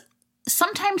 Because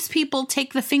sometimes people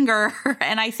take the finger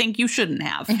and I think you shouldn't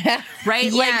have, right?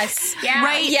 Yes. Like,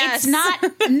 right. Yes.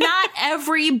 It's not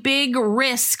every big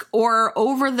risk or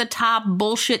over the top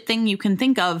bullshit thing you can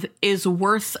think of is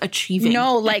worth achieving.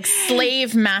 No, like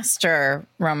slave master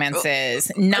romances,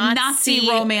 Nazi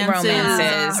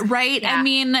romances. Right. Yeah. I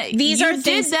mean, these are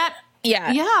things that.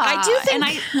 Yeah. Yeah. I do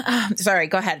think. And sorry,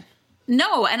 go ahead.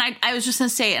 No, and I was just going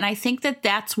to say, and I think that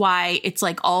that's why it's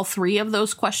like all three of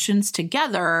those questions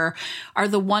together are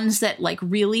the ones that like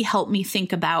really help me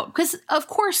think about, because of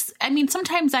course, I mean,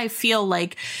 sometimes I feel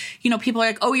like, you know, people are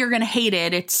like, oh, you're going to hate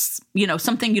it. It's, you know,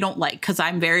 something you don't like, because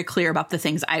I'm very clear about the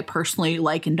things I personally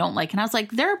like and don't like. And I was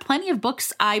like, there are plenty of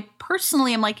books I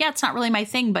personally am like, yeah, it's not really my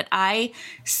thing, but I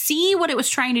see what it was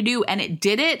trying to do and it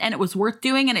did it and it was worth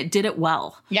doing and it did it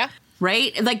well. Yeah.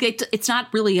 Right? Like it's not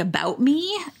really about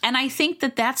me. And I think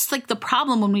that that's like the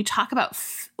problem when we talk about.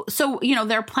 So, you know,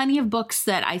 there are plenty of books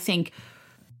that I think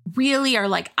really are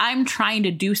like, I'm trying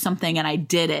to do something and I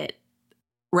did it.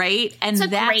 Right. And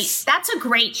that's a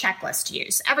great checklist to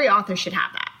use. Every author should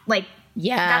have that. Like,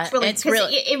 yeah, that's really, it's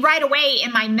really it right away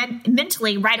in my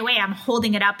mentally right away, I'm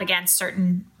holding it up against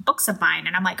certain books of mine.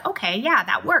 And I'm like, okay, yeah,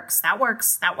 that works.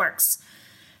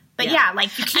 But yeah,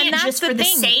 like you can't just for the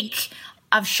sake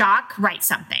of shock, write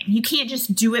something. You can't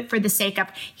just do it for the sake of,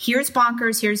 here's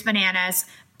bonkers, here's bananas.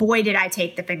 Boy, did I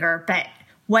take the finger. But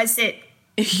was it,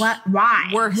 why?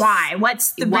 Why?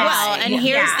 What's the risk? Well, and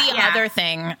here's the other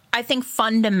thing. I think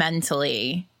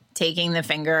fundamentally taking the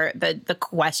finger, the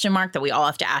question mark that we all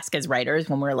have to ask as writers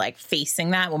when we're like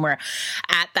facing that, when we're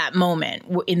at that moment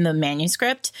in the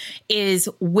manuscript is,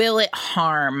 will it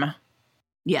harm?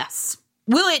 Yes.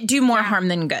 Will it do more harm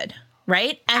than good?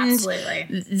 Right. And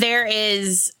absolutely.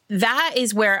 That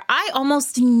is where I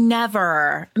almost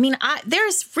never,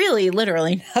 there's really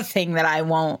literally nothing that I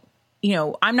won't, you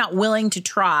know, I'm not willing to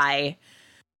try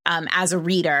as a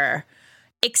reader,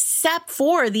 except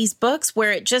for these books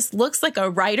where it just looks like a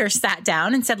writer sat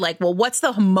down and said like, well, what's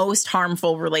the most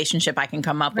harmful relationship I can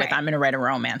come up with? I'm going to write a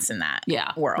romance in that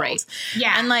world. Right.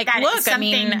 Yeah. And like, look, I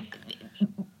mean,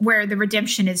 where the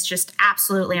redemption is just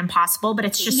absolutely impossible, but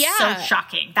it's just so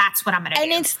shocking. That's what I'm going to do.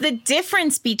 And it's the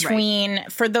difference between,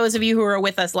 for those of you who were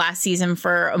with us last season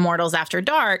for Immortals After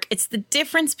Dark, it's the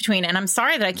difference between, and I'm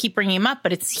sorry that I keep bringing him up,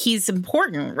 but he's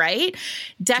important, right?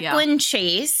 Declan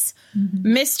Chase,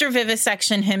 Mr.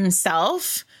 Vivisection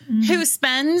himself, who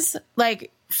spends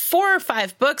like 4 or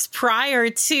 5 books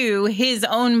prior to his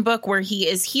own book where he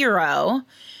is hero,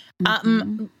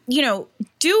 you know,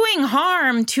 doing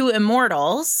harm to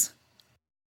immortals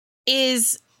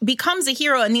becomes a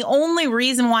hero. And the only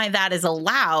reason why that is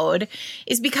allowed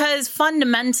is because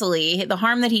fundamentally the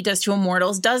harm that he does to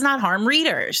immortals does not harm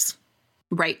readers.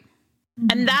 Right.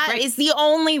 And that is the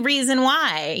only reason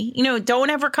why, you know, don't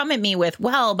ever come at me with,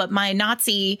 well, but my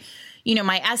Nazi, you know,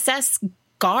 my SS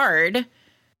guard,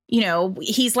 you know,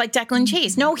 he's like Declan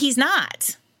Chase. No, he's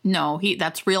not. No,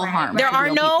 that's real harm. There are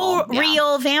no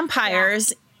real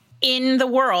vampires in the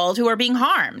world who are being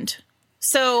harmed.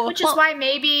 So, which is why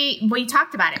maybe we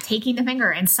talked about it, taking the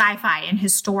finger in sci-fi and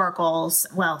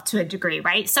historicals, well, to a degree,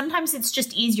 right? Sometimes it's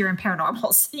just easier in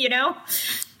paranormals, you know?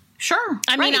 Sure.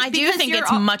 I mean, I do think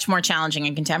it's much more challenging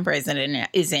in contemporary than it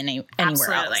is anywhere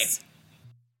else.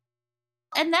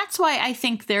 And that's why I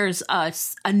think there's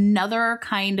another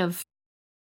kind of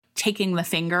taking the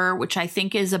finger, which I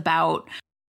think is about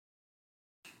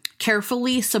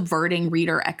carefully subverting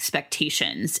reader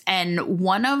expectations. And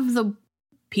one of the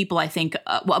people I think,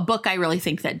 a book I really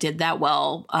think that did that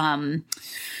well,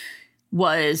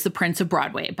 was The Prince of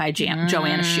Broadway by Joanna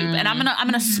Shupe. And I'm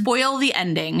gonna spoil the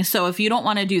ending. So if you don't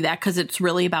want to do that, because it's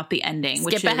really about the ending,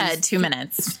 skip ahead 2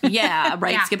 minutes. Yeah,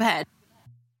 right. Yeah. Skip ahead.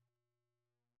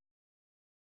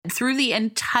 Through the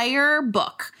entire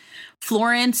book,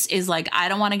 Florence is like, I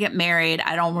don't want to get married.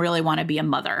 I don't really want to be a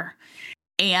mother.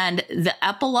 And the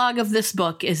epilogue of this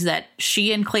book is that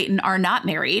she and Clayton are not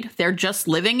married. They're just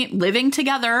living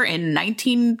together in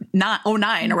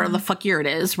 1909 or whatever the fuck year it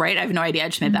is, right? I have no idea. I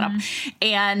just made that up.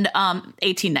 And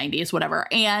 1890s, whatever.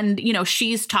 And, you know,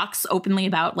 she talks openly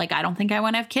about, like, I don't think I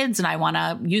want to have kids and I want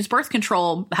to use birth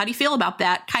control. How do you feel about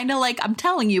that? Kind of like, I'm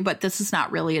telling you, but this is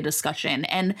not really a discussion.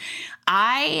 And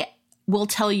I will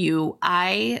tell you,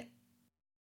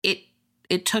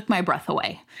 it took my breath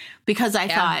away because I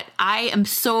thought I am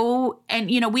so,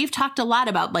 and, you know, we've talked a lot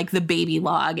about like the baby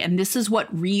log and this is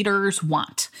what readers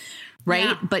want. Right.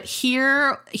 Yeah. But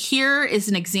here is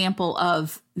an example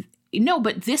of, no,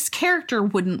 but this character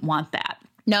wouldn't want that.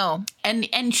 No.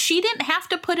 And she didn't have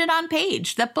to put it on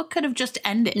page. That book could have just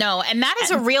ended. No, and that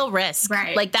is a real risk.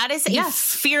 Right. Like, that is a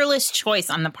fearless choice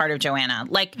on the part of Joanna.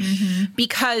 Like,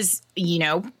 because, you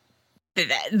know,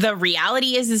 the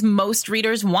reality is most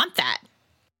readers want that.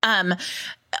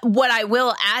 What I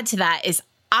will add to that is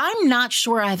I'm not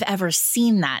sure I've ever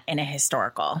seen that in a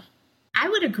historical. I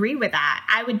would agree with that.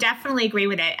 I would definitely agree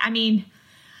with it. I mean,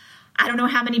 I don't know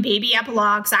how many baby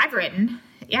epilogues I've written.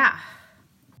 Yeah.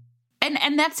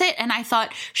 And that's it. And I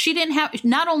thought she didn't have,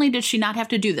 not only did she not have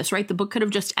to do this, right? The book could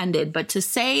have just ended, but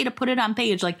to put it on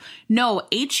page, like, no,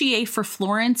 HEA for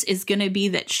Florence is going to be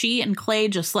that she and Clay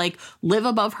just like live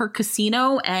above her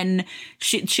casino and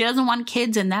she doesn't want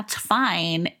kids and that's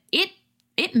fine.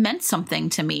 It meant something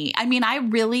to me. I mean, I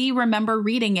really remember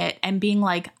reading it and being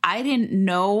like, I didn't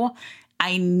know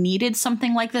I needed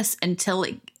something like this until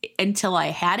I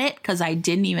had it, because I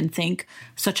didn't even think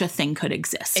such a thing could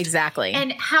exist. Exactly.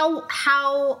 And how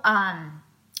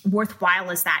worthwhile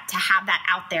is that to have that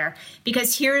out there?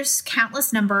 Because here's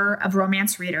countless number of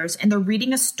romance readers, and they're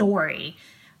reading a story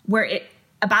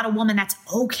about a woman that's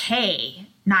okay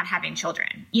not having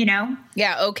children, you know?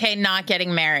 Yeah, okay, not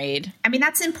getting married. I mean,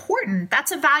 that's important.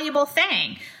 That's a valuable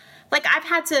thing. Like, I've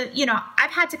had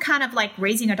to kind of like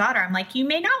raising a daughter. I'm like, you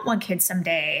may not want kids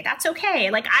someday. That's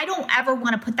okay. Like, I don't ever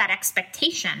want to put that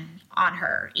expectation on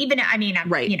her. Even, I mean,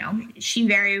 right. You know, she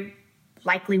very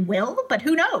likely will, but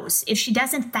who knows? If she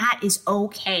doesn't, that is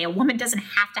okay. A woman doesn't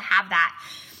have to have that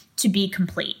to be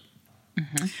complete.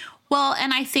 Mm-hmm. Well,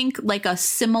 and I think like a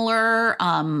similar,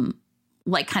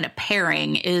 like kind of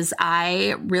pairing is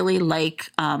I really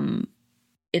like,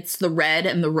 it's The Red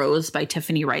and the Rose by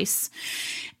Tiffany Rice.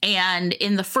 And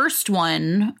in the first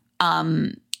one,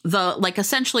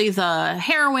 essentially the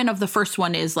heroine of the first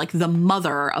one is like the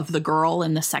mother of the girl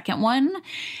in the second one.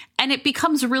 And it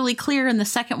becomes really clear in the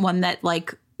second one that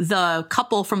like the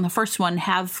couple from the first one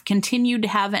have continued to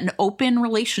have an open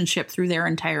relationship through their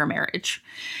entire marriage.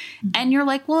 And you're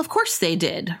like, well, of course they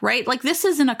did, right? Like, this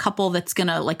isn't a couple that's going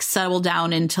to like settle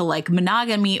down into like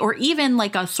monogamy or even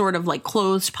like a sort of like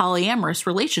closed polyamorous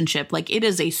relationship. Like, it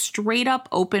is a straight up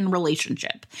open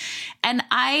relationship. And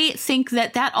I think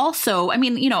that also, I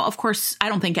mean, you know, of course, I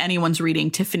don't think anyone's reading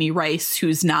Tiffany Rice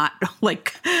who's not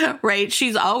like, right?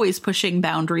 She's always pushing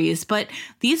boundaries. But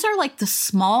these are like the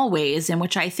small ways in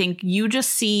which I think you just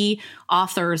see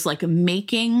authors like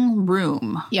making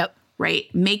room. Yep.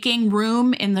 Right. Making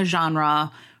room in the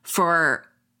genre for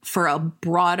a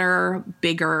broader,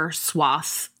 bigger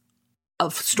swath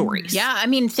of stories. Yeah. I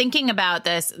mean, thinking about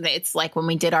this, it's like when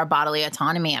we did our bodily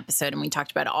autonomy episode and we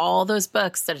talked about all those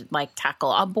books that like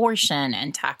tackle abortion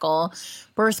and tackle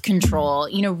birth control,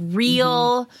 you know,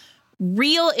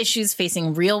 real issues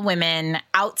facing real women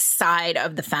outside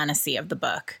of the fantasy of the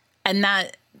book. And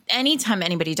that anytime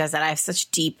anybody does that, I have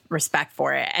such deep respect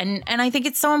for it. And I think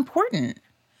it's so important.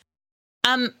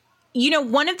 You know,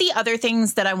 one of the other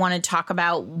things that I want to talk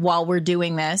about while we're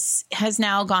doing this has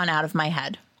now gone out of my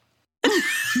head. I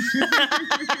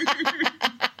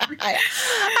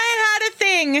had a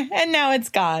thing and now it's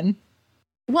gone.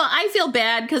 Well, I feel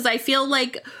bad because I feel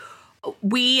like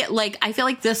I feel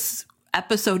like this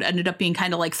episode ended up being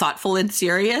kind of like thoughtful and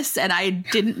serious, and I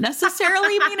didn't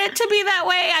necessarily mean it to be that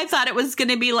way. I thought it was going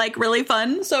to be like really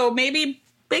fun. So maybe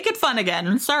make it fun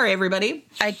again. Sorry, everybody.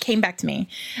 It came back to me.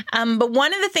 But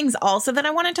one of the things also that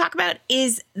I want to talk about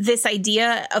is this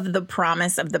idea of the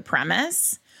promise of the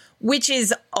premise, which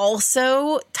is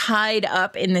also tied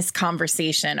up in this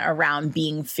conversation around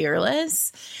being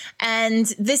fearless. And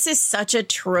this is such a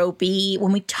tropey,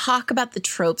 when we talk about the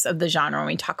tropes of the genre, when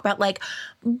we talk about like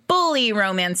bully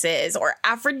romances or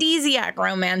aphrodisiac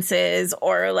romances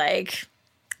or like,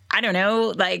 I don't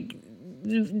know, like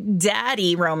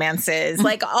daddy romances,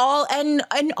 like all, and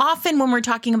often when we're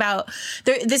talking about,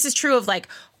 this is true of like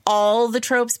all the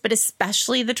tropes, but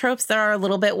especially the tropes that are a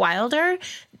little bit wilder.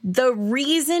 The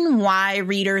reason why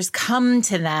readers come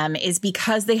to them is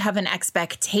because they have an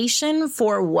expectation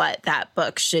for what that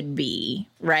book should be,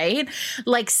 right?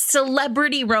 Like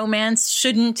celebrity romance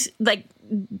shouldn't, like,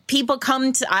 people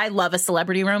come to, I love a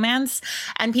celebrity romance,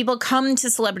 and people come to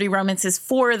celebrity romances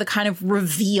for the kind of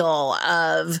reveal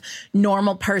of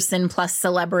normal person plus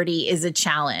celebrity is a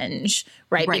challenge,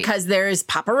 right? Because there's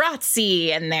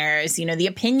paparazzi and there's, you know, the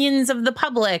opinions of the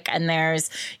public and there's,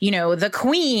 you know, the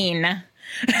queen.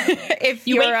 If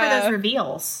you wait for those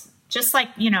reveals, just like,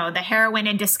 you know, the heroine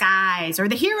in disguise or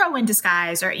the hero in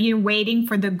disguise, or you're waiting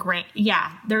for the great.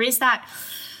 Yeah, there is that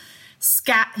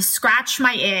scratch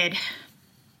my id.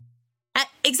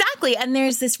 Exactly. And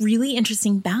there's this really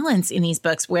interesting balance in these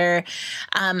books where,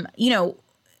 you know,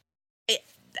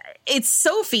 it's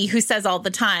Sophie who says all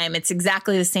the time, it's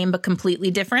exactly the same but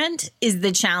completely different is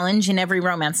the challenge in every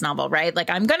romance novel, right? Like,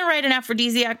 I'm going to write an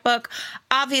aphrodisiac book.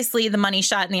 Obviously, the money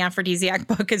shot in the aphrodisiac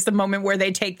book is the moment where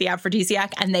they take the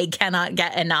aphrodisiac and they cannot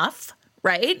get enough,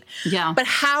 right? Yeah. But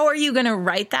how are you going to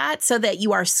write that so that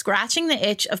you are scratching the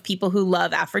itch of people who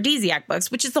love aphrodisiac books,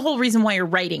 which is the whole reason why you're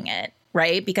writing it,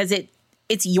 right? Because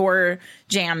it's your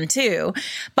jam too,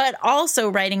 but also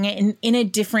writing it in a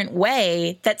different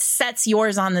way that sets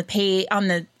yours on the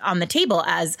table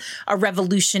as a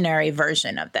revolutionary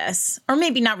version of this. Or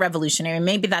maybe not revolutionary.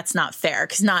 Maybe that's not fair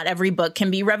because not every book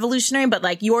can be revolutionary, but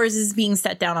like yours is being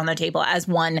set down on the table as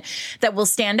one that will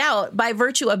stand out by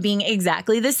virtue of being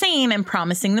exactly the same and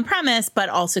promising the premise, but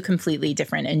also completely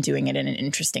different and doing it in an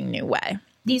interesting new way.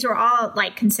 These are all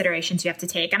like considerations you have to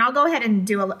take. And I'll go ahead and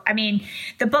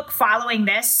the book following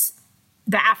this,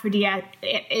 the Aphrodisiac,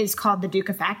 is called The Duke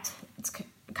Effect. It's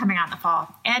coming out in the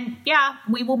fall. And yeah,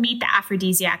 we will meet the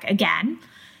Aphrodisiac again.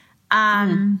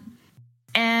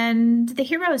 And the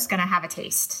hero is going to have a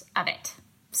taste of it.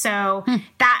 So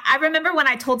that, I remember when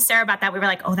I told Sarah about that, we were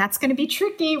like, oh, that's going to be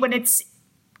tricky when it's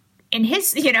in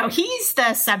his, he's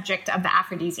the subject of the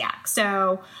Aphrodisiac.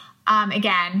 So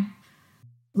again,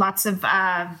 lots of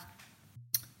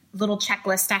little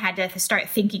checklist I had to start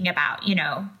thinking about,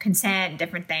 consent,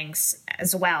 different things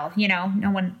as well.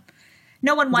 No one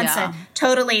wants a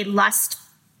totally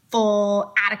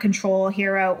lustful, out of control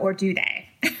hero, or do they?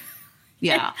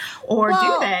 Yeah. Or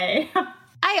do they?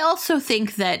 I also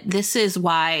think that this is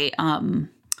why,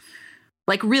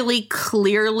 really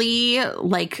clearly,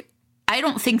 I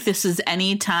don't think this is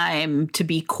any time to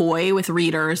be coy with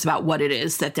readers about what it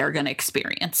is that they're going to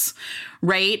experience,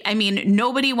 right? I mean,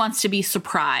 nobody wants to be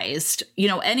surprised.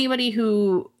 Anybody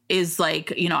who is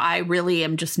like, I really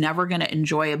am just never going to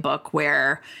enjoy a book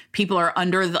where people are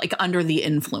under the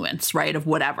influence, right, of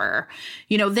whatever.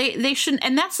 They shouldn't.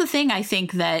 And that's the thing, I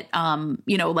think that,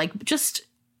 just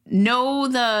know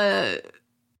the...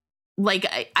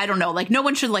 I don't know, no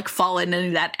one should fall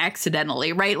into that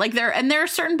accidentally, right? There are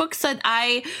certain books that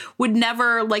I would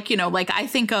never I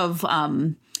think of,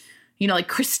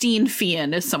 Christine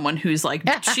Feehan is someone who's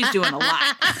she's doing a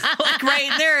lot. Right.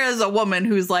 There is a woman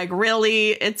who's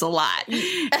really, it's a lot.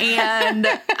 And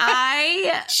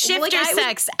I shift your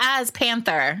sex as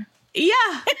Panther. Yeah,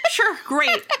 sure.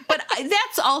 Great. But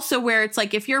that's also where it's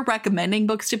if you're recommending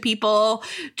books to people,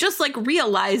 just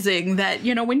realizing that,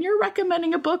 when you're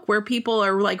recommending a book where people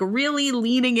are really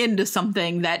leaning into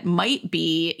something that might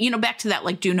be, back to that,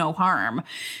 do no harm,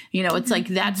 it's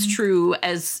that's true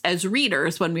as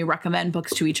readers when we recommend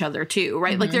books to each other too,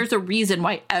 right? There's a reason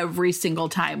why every single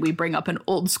time we bring up an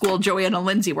old school Joanna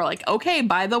Lindsay, we're okay,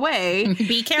 by the way,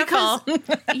 be careful.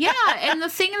 Yeah. And the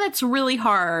thing that's really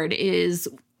hard is,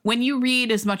 when you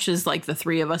read as much as the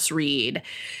three of us read,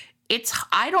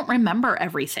 I don't remember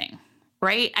everything,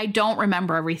 right? I don't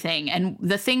remember everything. And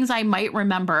the things I might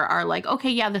remember are okay,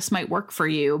 yeah, this might work for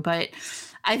you. But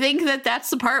I think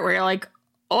that's the part where you're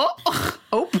oh.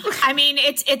 I mean,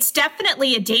 it's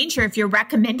definitely a danger if you're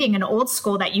recommending an old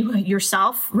school that you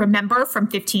yourself remember from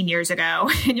 15 years ago.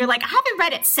 And you're I haven't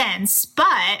read it since, but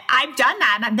I've done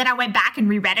that. And then I went back and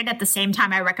reread it at the same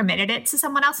time I recommended it to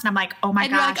someone else. And I'm oh my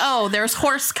gosh. You're oh, there's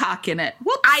horse cock in it.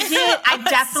 Whoops. I did. I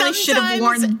definitely should have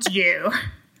warned you.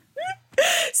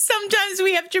 Sometimes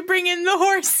we have to bring in the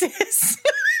horses.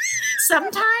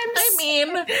 Sometimes. I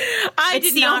mean, I it's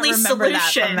did the not only remember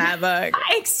solution. that from that book.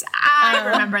 I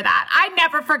remember that. I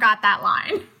never forgot that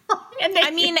line.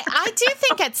 I do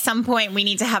think at some point we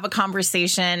need to have a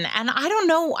conversation, and I don't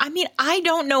know. I mean, I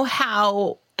don't know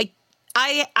how.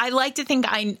 I like to think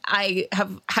I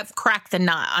have cracked the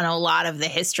nut on a lot of the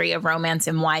history of romance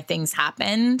and why things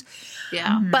happened.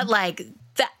 Yeah, but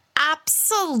the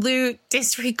absolute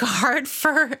disregard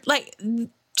for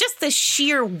just the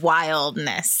sheer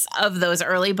wildness of those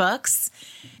early books.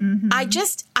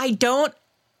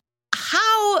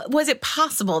 How was it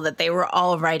possible that they were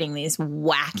all writing these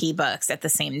wacky books at the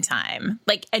same time?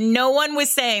 And no one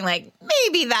was saying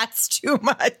maybe that's too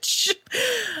much.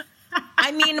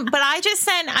 I mean, but I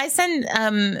sent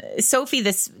Sophie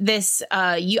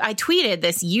I tweeted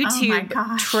this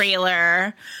YouTube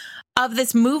trailer of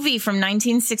this movie from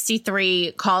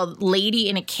 1963 called Lady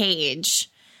in a Cage.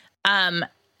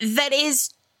 That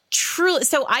is truly,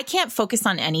 so I can't focus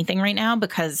on anything right now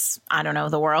because I don't know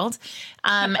the world.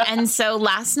 And so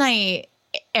last night,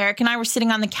 Eric and I were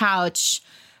sitting on the couch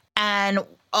and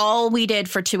all we did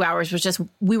for 2 hours was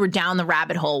we were down the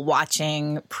rabbit hole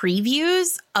watching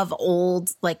previews of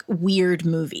old, weird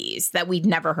movies that we'd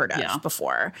never heard of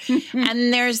before.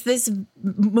 And there's this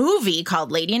movie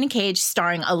called Lady in a Cage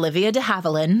starring Olivia de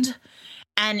Havilland.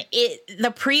 And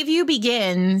the preview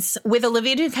begins with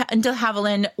Olivia de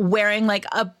Havilland wearing like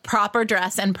a proper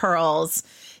dress and pearls,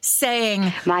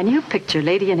 saying, "My new picture,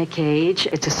 Lady in a Cage,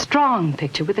 it's a strong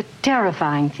picture with a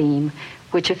terrifying theme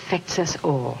which affects us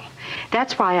all.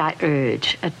 That's why I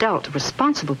urge adult,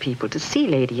 responsible people to see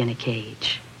Lady in a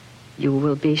Cage. You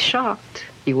will be shocked,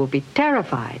 you will be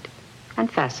terrified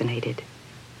and fascinated.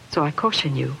 So I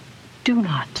caution you, do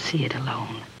not see it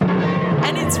alone."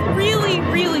 And it's really,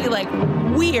 really like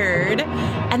weird.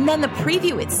 And then the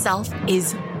preview itself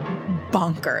is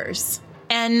bonkers.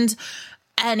 And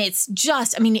it's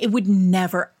just, I mean, it would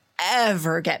never,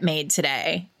 ever get made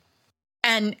today.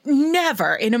 And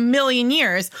never in a million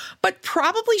years, but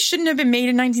probably shouldn't have been made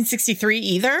in 1963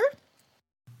 either.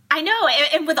 I know.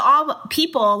 And with all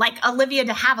people like Olivia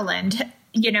de Havilland,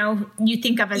 you know, you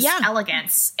think of as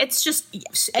elegance. It's just,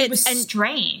 it was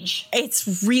strange.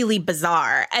 It's really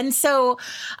bizarre. And so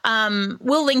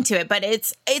we'll link to it, but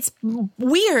it's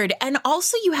weird. And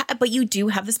also you do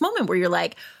have this moment where you're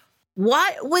like,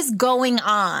 what was going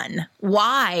on?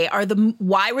 Why were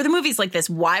the movies like this?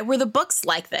 Why were the books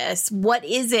like this? What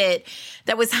is it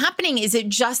that was happening? Is it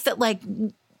just that like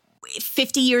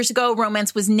 50 years ago,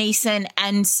 romance was nascent,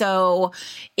 and so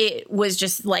it was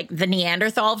just like the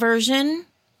Neanderthal version?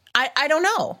 I don't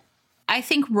know. I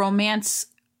think romance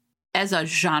as a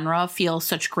genre feels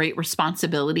such great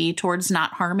responsibility towards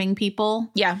not harming people.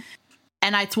 Yeah.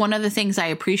 And it's one of the things I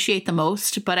appreciate the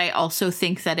most, but I also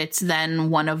think that it's then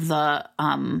one of the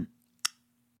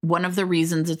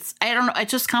reasons I don't know,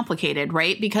 it's just complicated,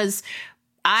 right? Because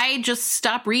I just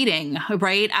stop reading,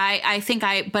 right?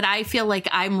 But I feel like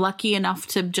I'm lucky enough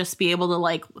to just be able to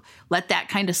like let that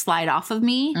kind of slide off of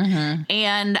me. Mm-hmm.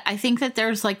 And I think that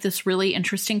there's like this really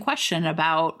interesting question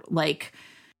about like,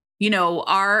 you know,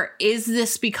 is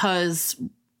this because,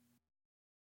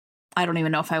 I don't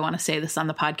even know if I want to say this on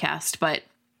the podcast, but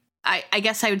I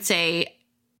guess I would say,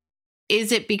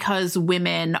 is it because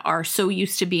women are so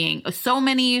used to being, so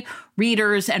many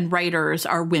readers and writers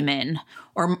are women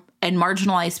and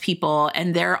marginalized people,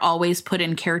 and they're always put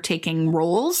in caretaking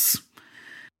roles,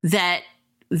 that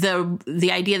the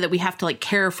idea that we have to like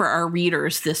care for our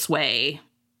readers this way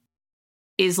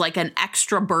is like an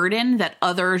extra burden that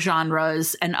other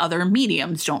genres and other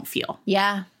mediums don't feel.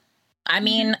 Yeah. I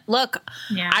mean, look,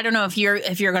 I don't know if you're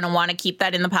going to want to keep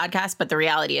that in the podcast, but the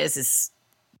reality is,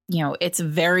 you know, it's a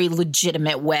very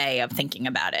legitimate way of thinking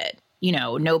about it. You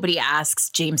know, nobody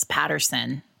asks James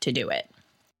Patterson to do it.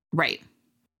 Right.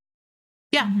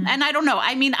 Yeah. Mm-hmm. And I don't know.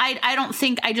 I mean,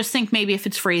 I just think maybe if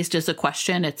it's phrased as a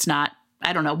question, it's not,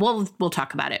 I don't know. We'll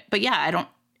talk about it. But yeah,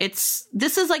 this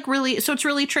is like really, so it's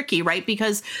really tricky, right?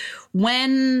 Because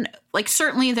when, like,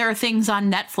 certainly there are things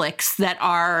on Netflix that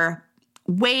are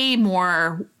way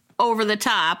more over the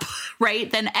top,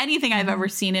 right, than anything I've ever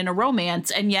seen in a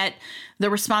romance. And yet the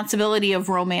responsibility of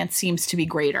romance seems to be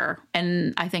greater.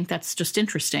 And I think that's just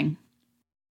interesting.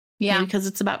 Yeah. Maybe because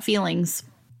it's about feelings.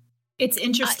 It's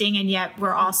interesting. And yet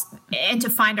we're also, and to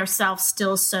find ourselves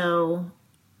still so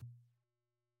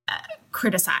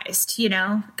criticized, you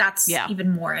know, that's even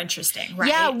more interesting, right?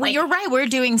 Yeah, well, you're right. We're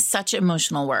doing such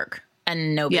emotional work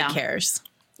and nobody cares.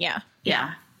 Yeah.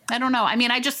 I don't know. I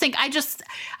mean, I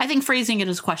think phrasing it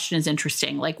as a question is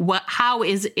interesting. Like, how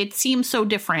is it seems so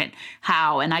different?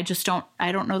 How? And I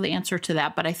don't know the answer to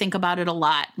that, but I think about it a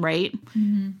lot, right?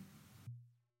 Mm-hmm.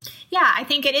 Yeah, I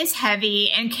think it is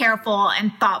heavy and careful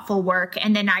and thoughtful work.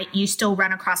 And then you still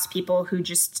run across people who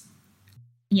just,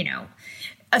 you know,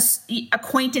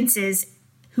 acquaintances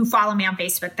who follow me on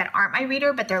Facebook that aren't my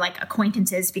reader, but they're like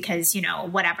acquaintances because, you know,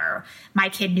 whatever, my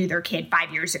kid knew their kid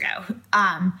 5 years ago,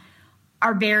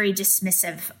 are very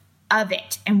dismissive of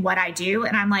it and what I do.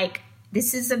 And I'm like,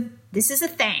 this is a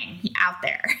thing out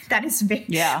there that is big.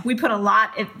 Yeah. We put a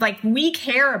lot of, like, we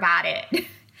care about it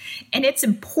and it's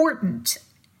important.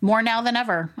 More now than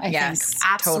ever, I think.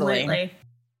 Absolutely.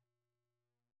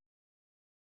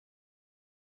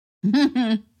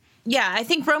 Totally. Yeah, I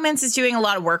think romance is doing a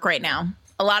lot of work right now.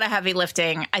 A lot of heavy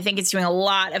lifting. I think it's doing a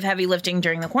lot of heavy lifting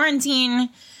during the quarantine.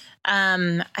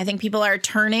 I think people are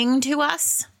turning to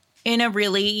us in a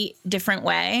really different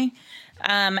way.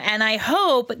 And I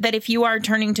hope that if you are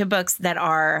turning to books that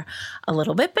are a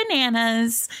little bit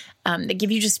bananas, that give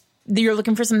you you're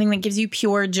looking for something that gives you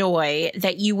pure joy,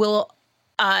 that you will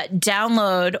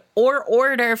download or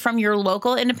order from your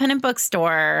local independent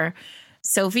bookstore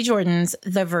Sophie Jordan's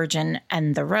The Virgin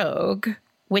and the Rogue,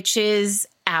 which is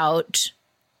out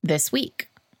this week.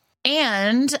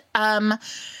 And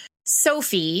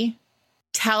Sophie,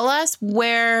 tell us,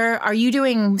 where are you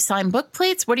doing signed book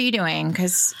plates? What are you doing?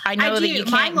 Because I know that you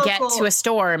can't get to a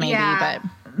store maybe, but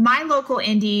my local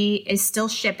indie is still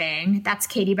shipping. That's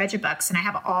Katie Budget Books, and I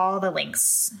have all the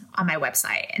links on my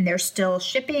website, and they're still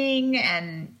shipping,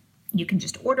 and you can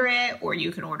just order it, or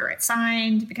you can order it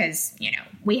signed, because, you know,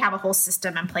 we have a whole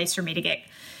system in place for me to get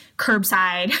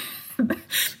curbside.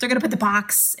 They're going to put the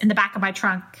box in the back of my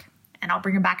trunk, and I'll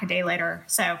bring them back a day later.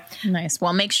 So nice.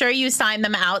 Well, make sure you sign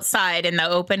them outside in the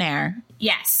open air.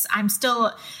 Yes, I'm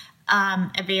still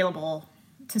available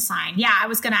to sign. Yeah, I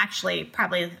was going to actually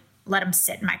probably let them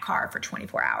sit in my car for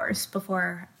 24 hours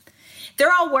before.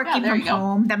 They're all working from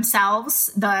home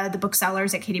themselves, the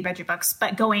booksellers at Katie Budget Books,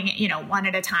 but going, you know, one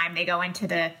at a time. They go into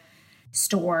the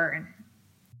store, and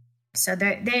so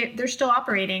they're still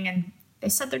operating, and they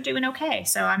said they're doing okay.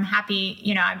 So I'm happy.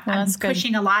 You know, I'm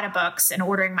pushing a lot of books and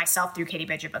ordering myself through Katie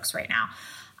Budget Books right now.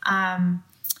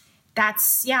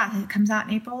 It comes out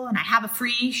in April, and I have a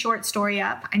free short story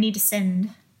up. I need to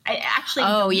send. We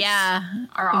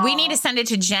need to send it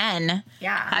to Jen.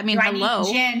 Yeah. I mean, hello.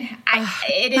 Jen,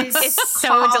 it is it's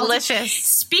so delicious.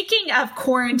 Speaking of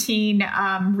quarantine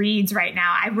reads right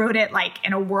now, I wrote it like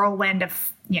in a whirlwind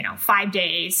of, 5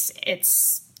 days.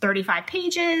 It's 35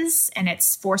 pages, and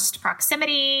it's forced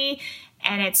proximity,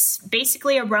 and it's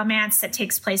basically a romance that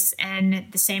takes place in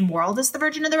the same world as The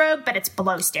Virgin of the Road, but it's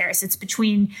below stairs. It's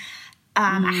between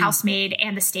a housemaid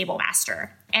and the stable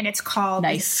master, and it's called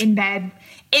In Bed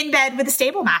with the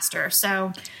Stable Master.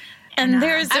 So, and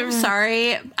I'm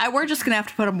sorry, we're just gonna have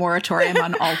to put a moratorium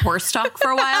on all horse talk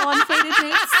for a while on Fated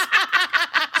Mates.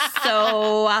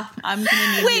 So I'm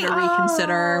gonna need you to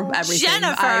reconsider everything.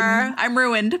 Jennifer, I'm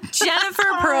ruined. Jennifer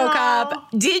Prokop,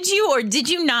 did you or did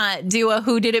you not do a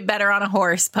Who Did It Better on a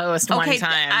Horse post one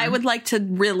time? I would like to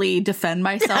really defend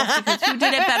myself, because Who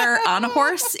Did It Better on a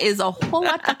Horse is a whole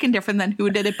lot fucking different than Who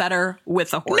Did It Better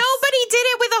with a horse. Nobody did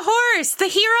it with a horse. The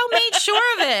hero made sure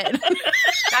of it.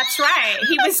 That's right.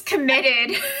 He was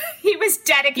committed. He was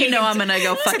dedicated. I'm gonna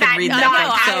go fucking read that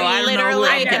book. So I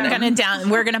literally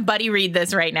we're gonna buddy read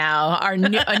this right now.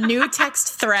 A new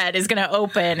text thread is gonna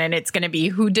open, and it's gonna be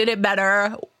Who Did It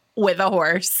Better with a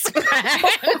Horse.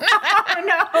 Oh,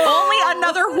 no. Only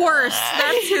another horse.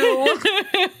 That's who.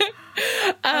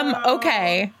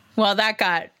 Okay. Well,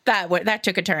 that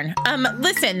took a turn.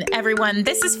 Listen, everyone,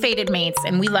 this is Fated Mates,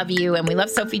 and we love you, and we love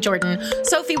Sophie Jordan.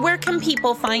 Sophie, where can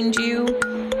people find you?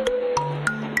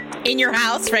 In your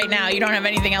house right now. You don't have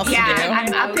anything else to do.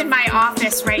 I'm up in my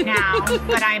office right now,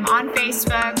 but I'm on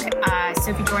Facebook,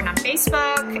 Sophie Jordan on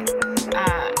Facebook.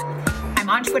 I'm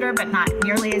on Twitter, but not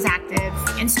nearly as active.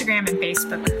 Instagram and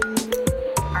Facebook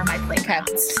are my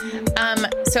playgrounds.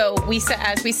 So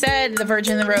as we said, The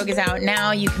Virgin and the Rogue is out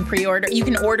now. You can pre-order. You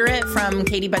can order it from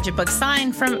Katie Budget Books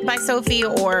signed by Sophie,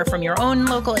 or from your own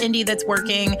local indie that's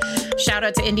working. Shout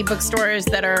out to indie bookstores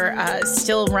that are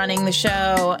still running the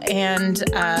show, and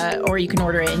or you can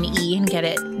order it in and get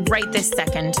it right this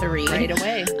second to read right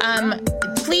away.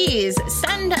 Please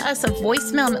send us a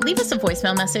voicemail. Leave us a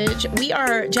voicemail message.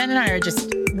 Jen and I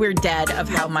we're dead of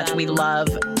how much we love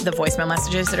the voicemail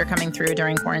messages that are coming through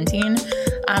during quarantine.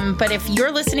 But if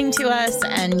you're listening to us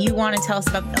and you want to tell us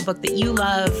about a book that you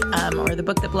love, or the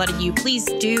book that blooded you, please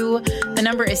do. The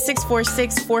number is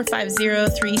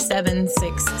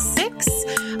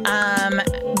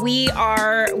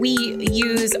 646-450-3766. We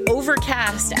use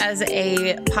Overcast as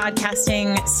a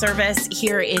podcasting service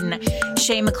here in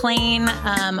Shea McLean.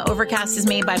 Overcast is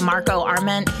made by Marco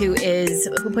Arment, who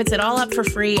puts it all up for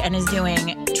free and is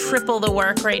doing triple the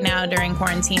work right now during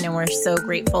quarantine. And we're so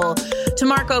grateful to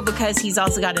Marco, because he's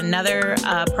also got another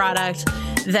product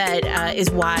that is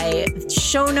why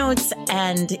show notes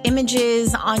and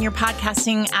images on your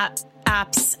podcasting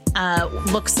apps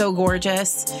look so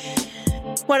gorgeous.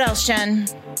 What else, Jen?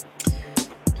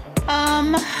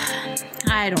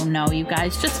 I don't know, you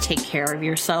guys. Just take care of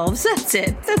yourselves. That's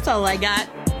it. That's all I got.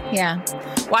 Yeah.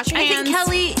 Wash your hands. I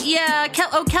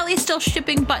think Kelly's still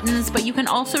shipping buttons, but you can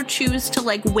also choose to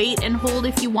wait and hold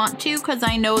if you want to, because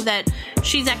I know that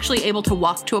she's actually able to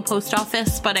walk to a post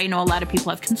office, but I know a lot of people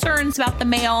have concerns about the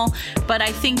mail. But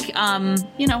I think,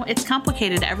 it's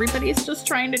complicated. Everybody's just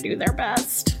trying to do their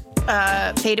best.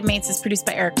 Fated Mates is produced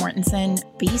by Eric Mortensen.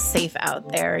 Be safe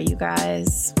out there, you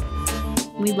guys.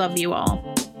 We love you all.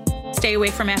 Stay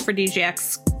away from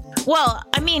aphrodisiacs. Well,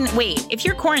 I mean, wait, if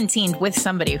you're quarantined with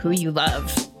somebody who you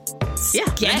love,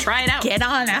 then try it out. Get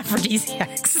on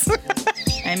aphrodisiacs.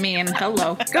 I mean,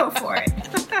 hello. Go for it.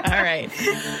 All right.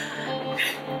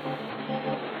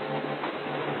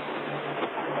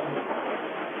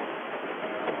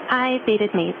 Hi,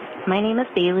 Fated Mates. My name is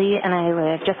Bailey, and I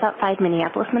live just outside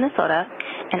Minneapolis, Minnesota.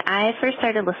 And I first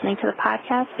started listening to the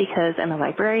podcast because I'm a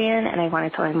librarian, and I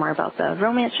wanted to learn more about the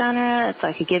romance genre so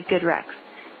I could give good recs.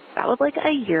 That was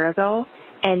a year ago,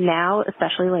 And now,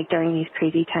 especially like during these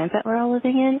crazy times that we're all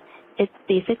living in, it's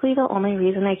basically the only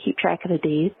reason I keep track of the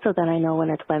days, so then I know when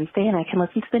it's Wednesday and I can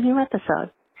listen to the new episode.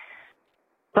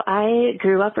 So I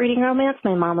grew up reading romance.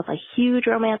 My mom was a huge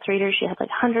romance reader. She had like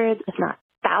hundreds, if not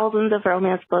thousands of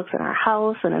romance books in our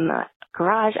house and in the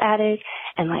garage attic.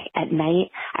 And like at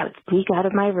night, I would sneak out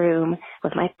of my room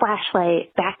with my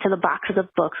flashlight back to the boxes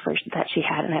of books that she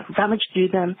had, and I'd rummage through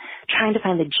them, trying to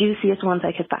find the juiciest ones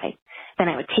I could find. Then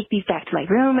I would take these back to my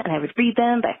room and I would read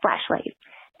them by flashlight.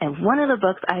 And one of the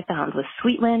books I found was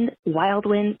Sweet Wind, Wild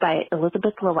Wind by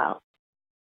Elizabeth Lowell.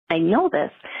 I know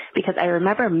this because I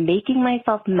remember making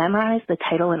myself memorize the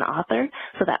title and author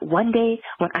so that one day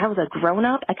when I was a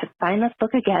grown-up, I could find this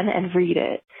book again and read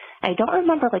it. I don't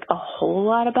remember like a whole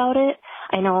lot about it.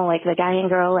 I know like the guy and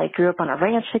girl like grew up on a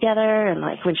ranch together, and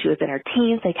like when she was in her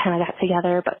teens, they kind of got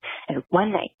together. And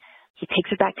one night he takes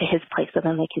her back to his place so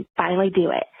then they can finally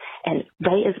do it. And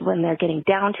right as when they're getting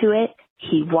down to it,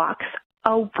 he walks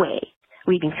away,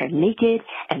 leaving her naked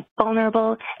and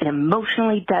vulnerable and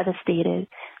emotionally devastated.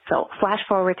 So flash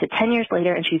forward to 10 years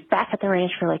later, and she's back at the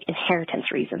ranch for like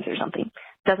inheritance reasons or something.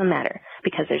 Doesn't matter,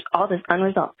 because there's all this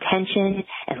unresolved tension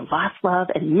and lost love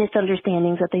and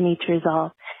misunderstandings that they need to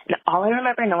resolve. And all I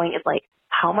remember knowing is like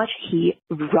how much he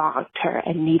wronged her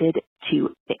and needed to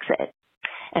fix it.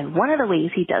 And one of the ways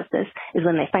he does this is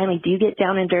when they finally do get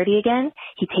down and dirty again,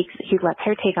 he lets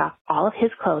her take off all of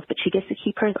his clothes, but she gets to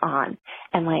keep hers on.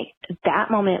 And like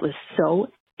that moment was so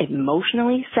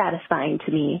emotionally satisfying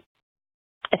to me.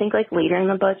 I think like later in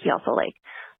the book, he also like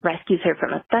rescues her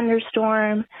from a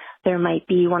thunderstorm. There might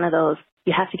be one of those,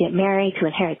 you have to get married to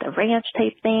inherit the ranch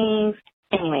type things.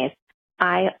 Anyways,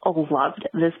 I loved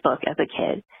this book as a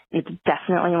kid. It's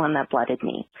definitely one that blooded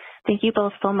me. Thank you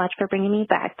both so much for bringing me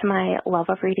back to my love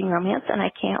of reading romance, and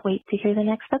I can't wait to hear the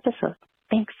next episode.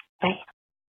 Thanks.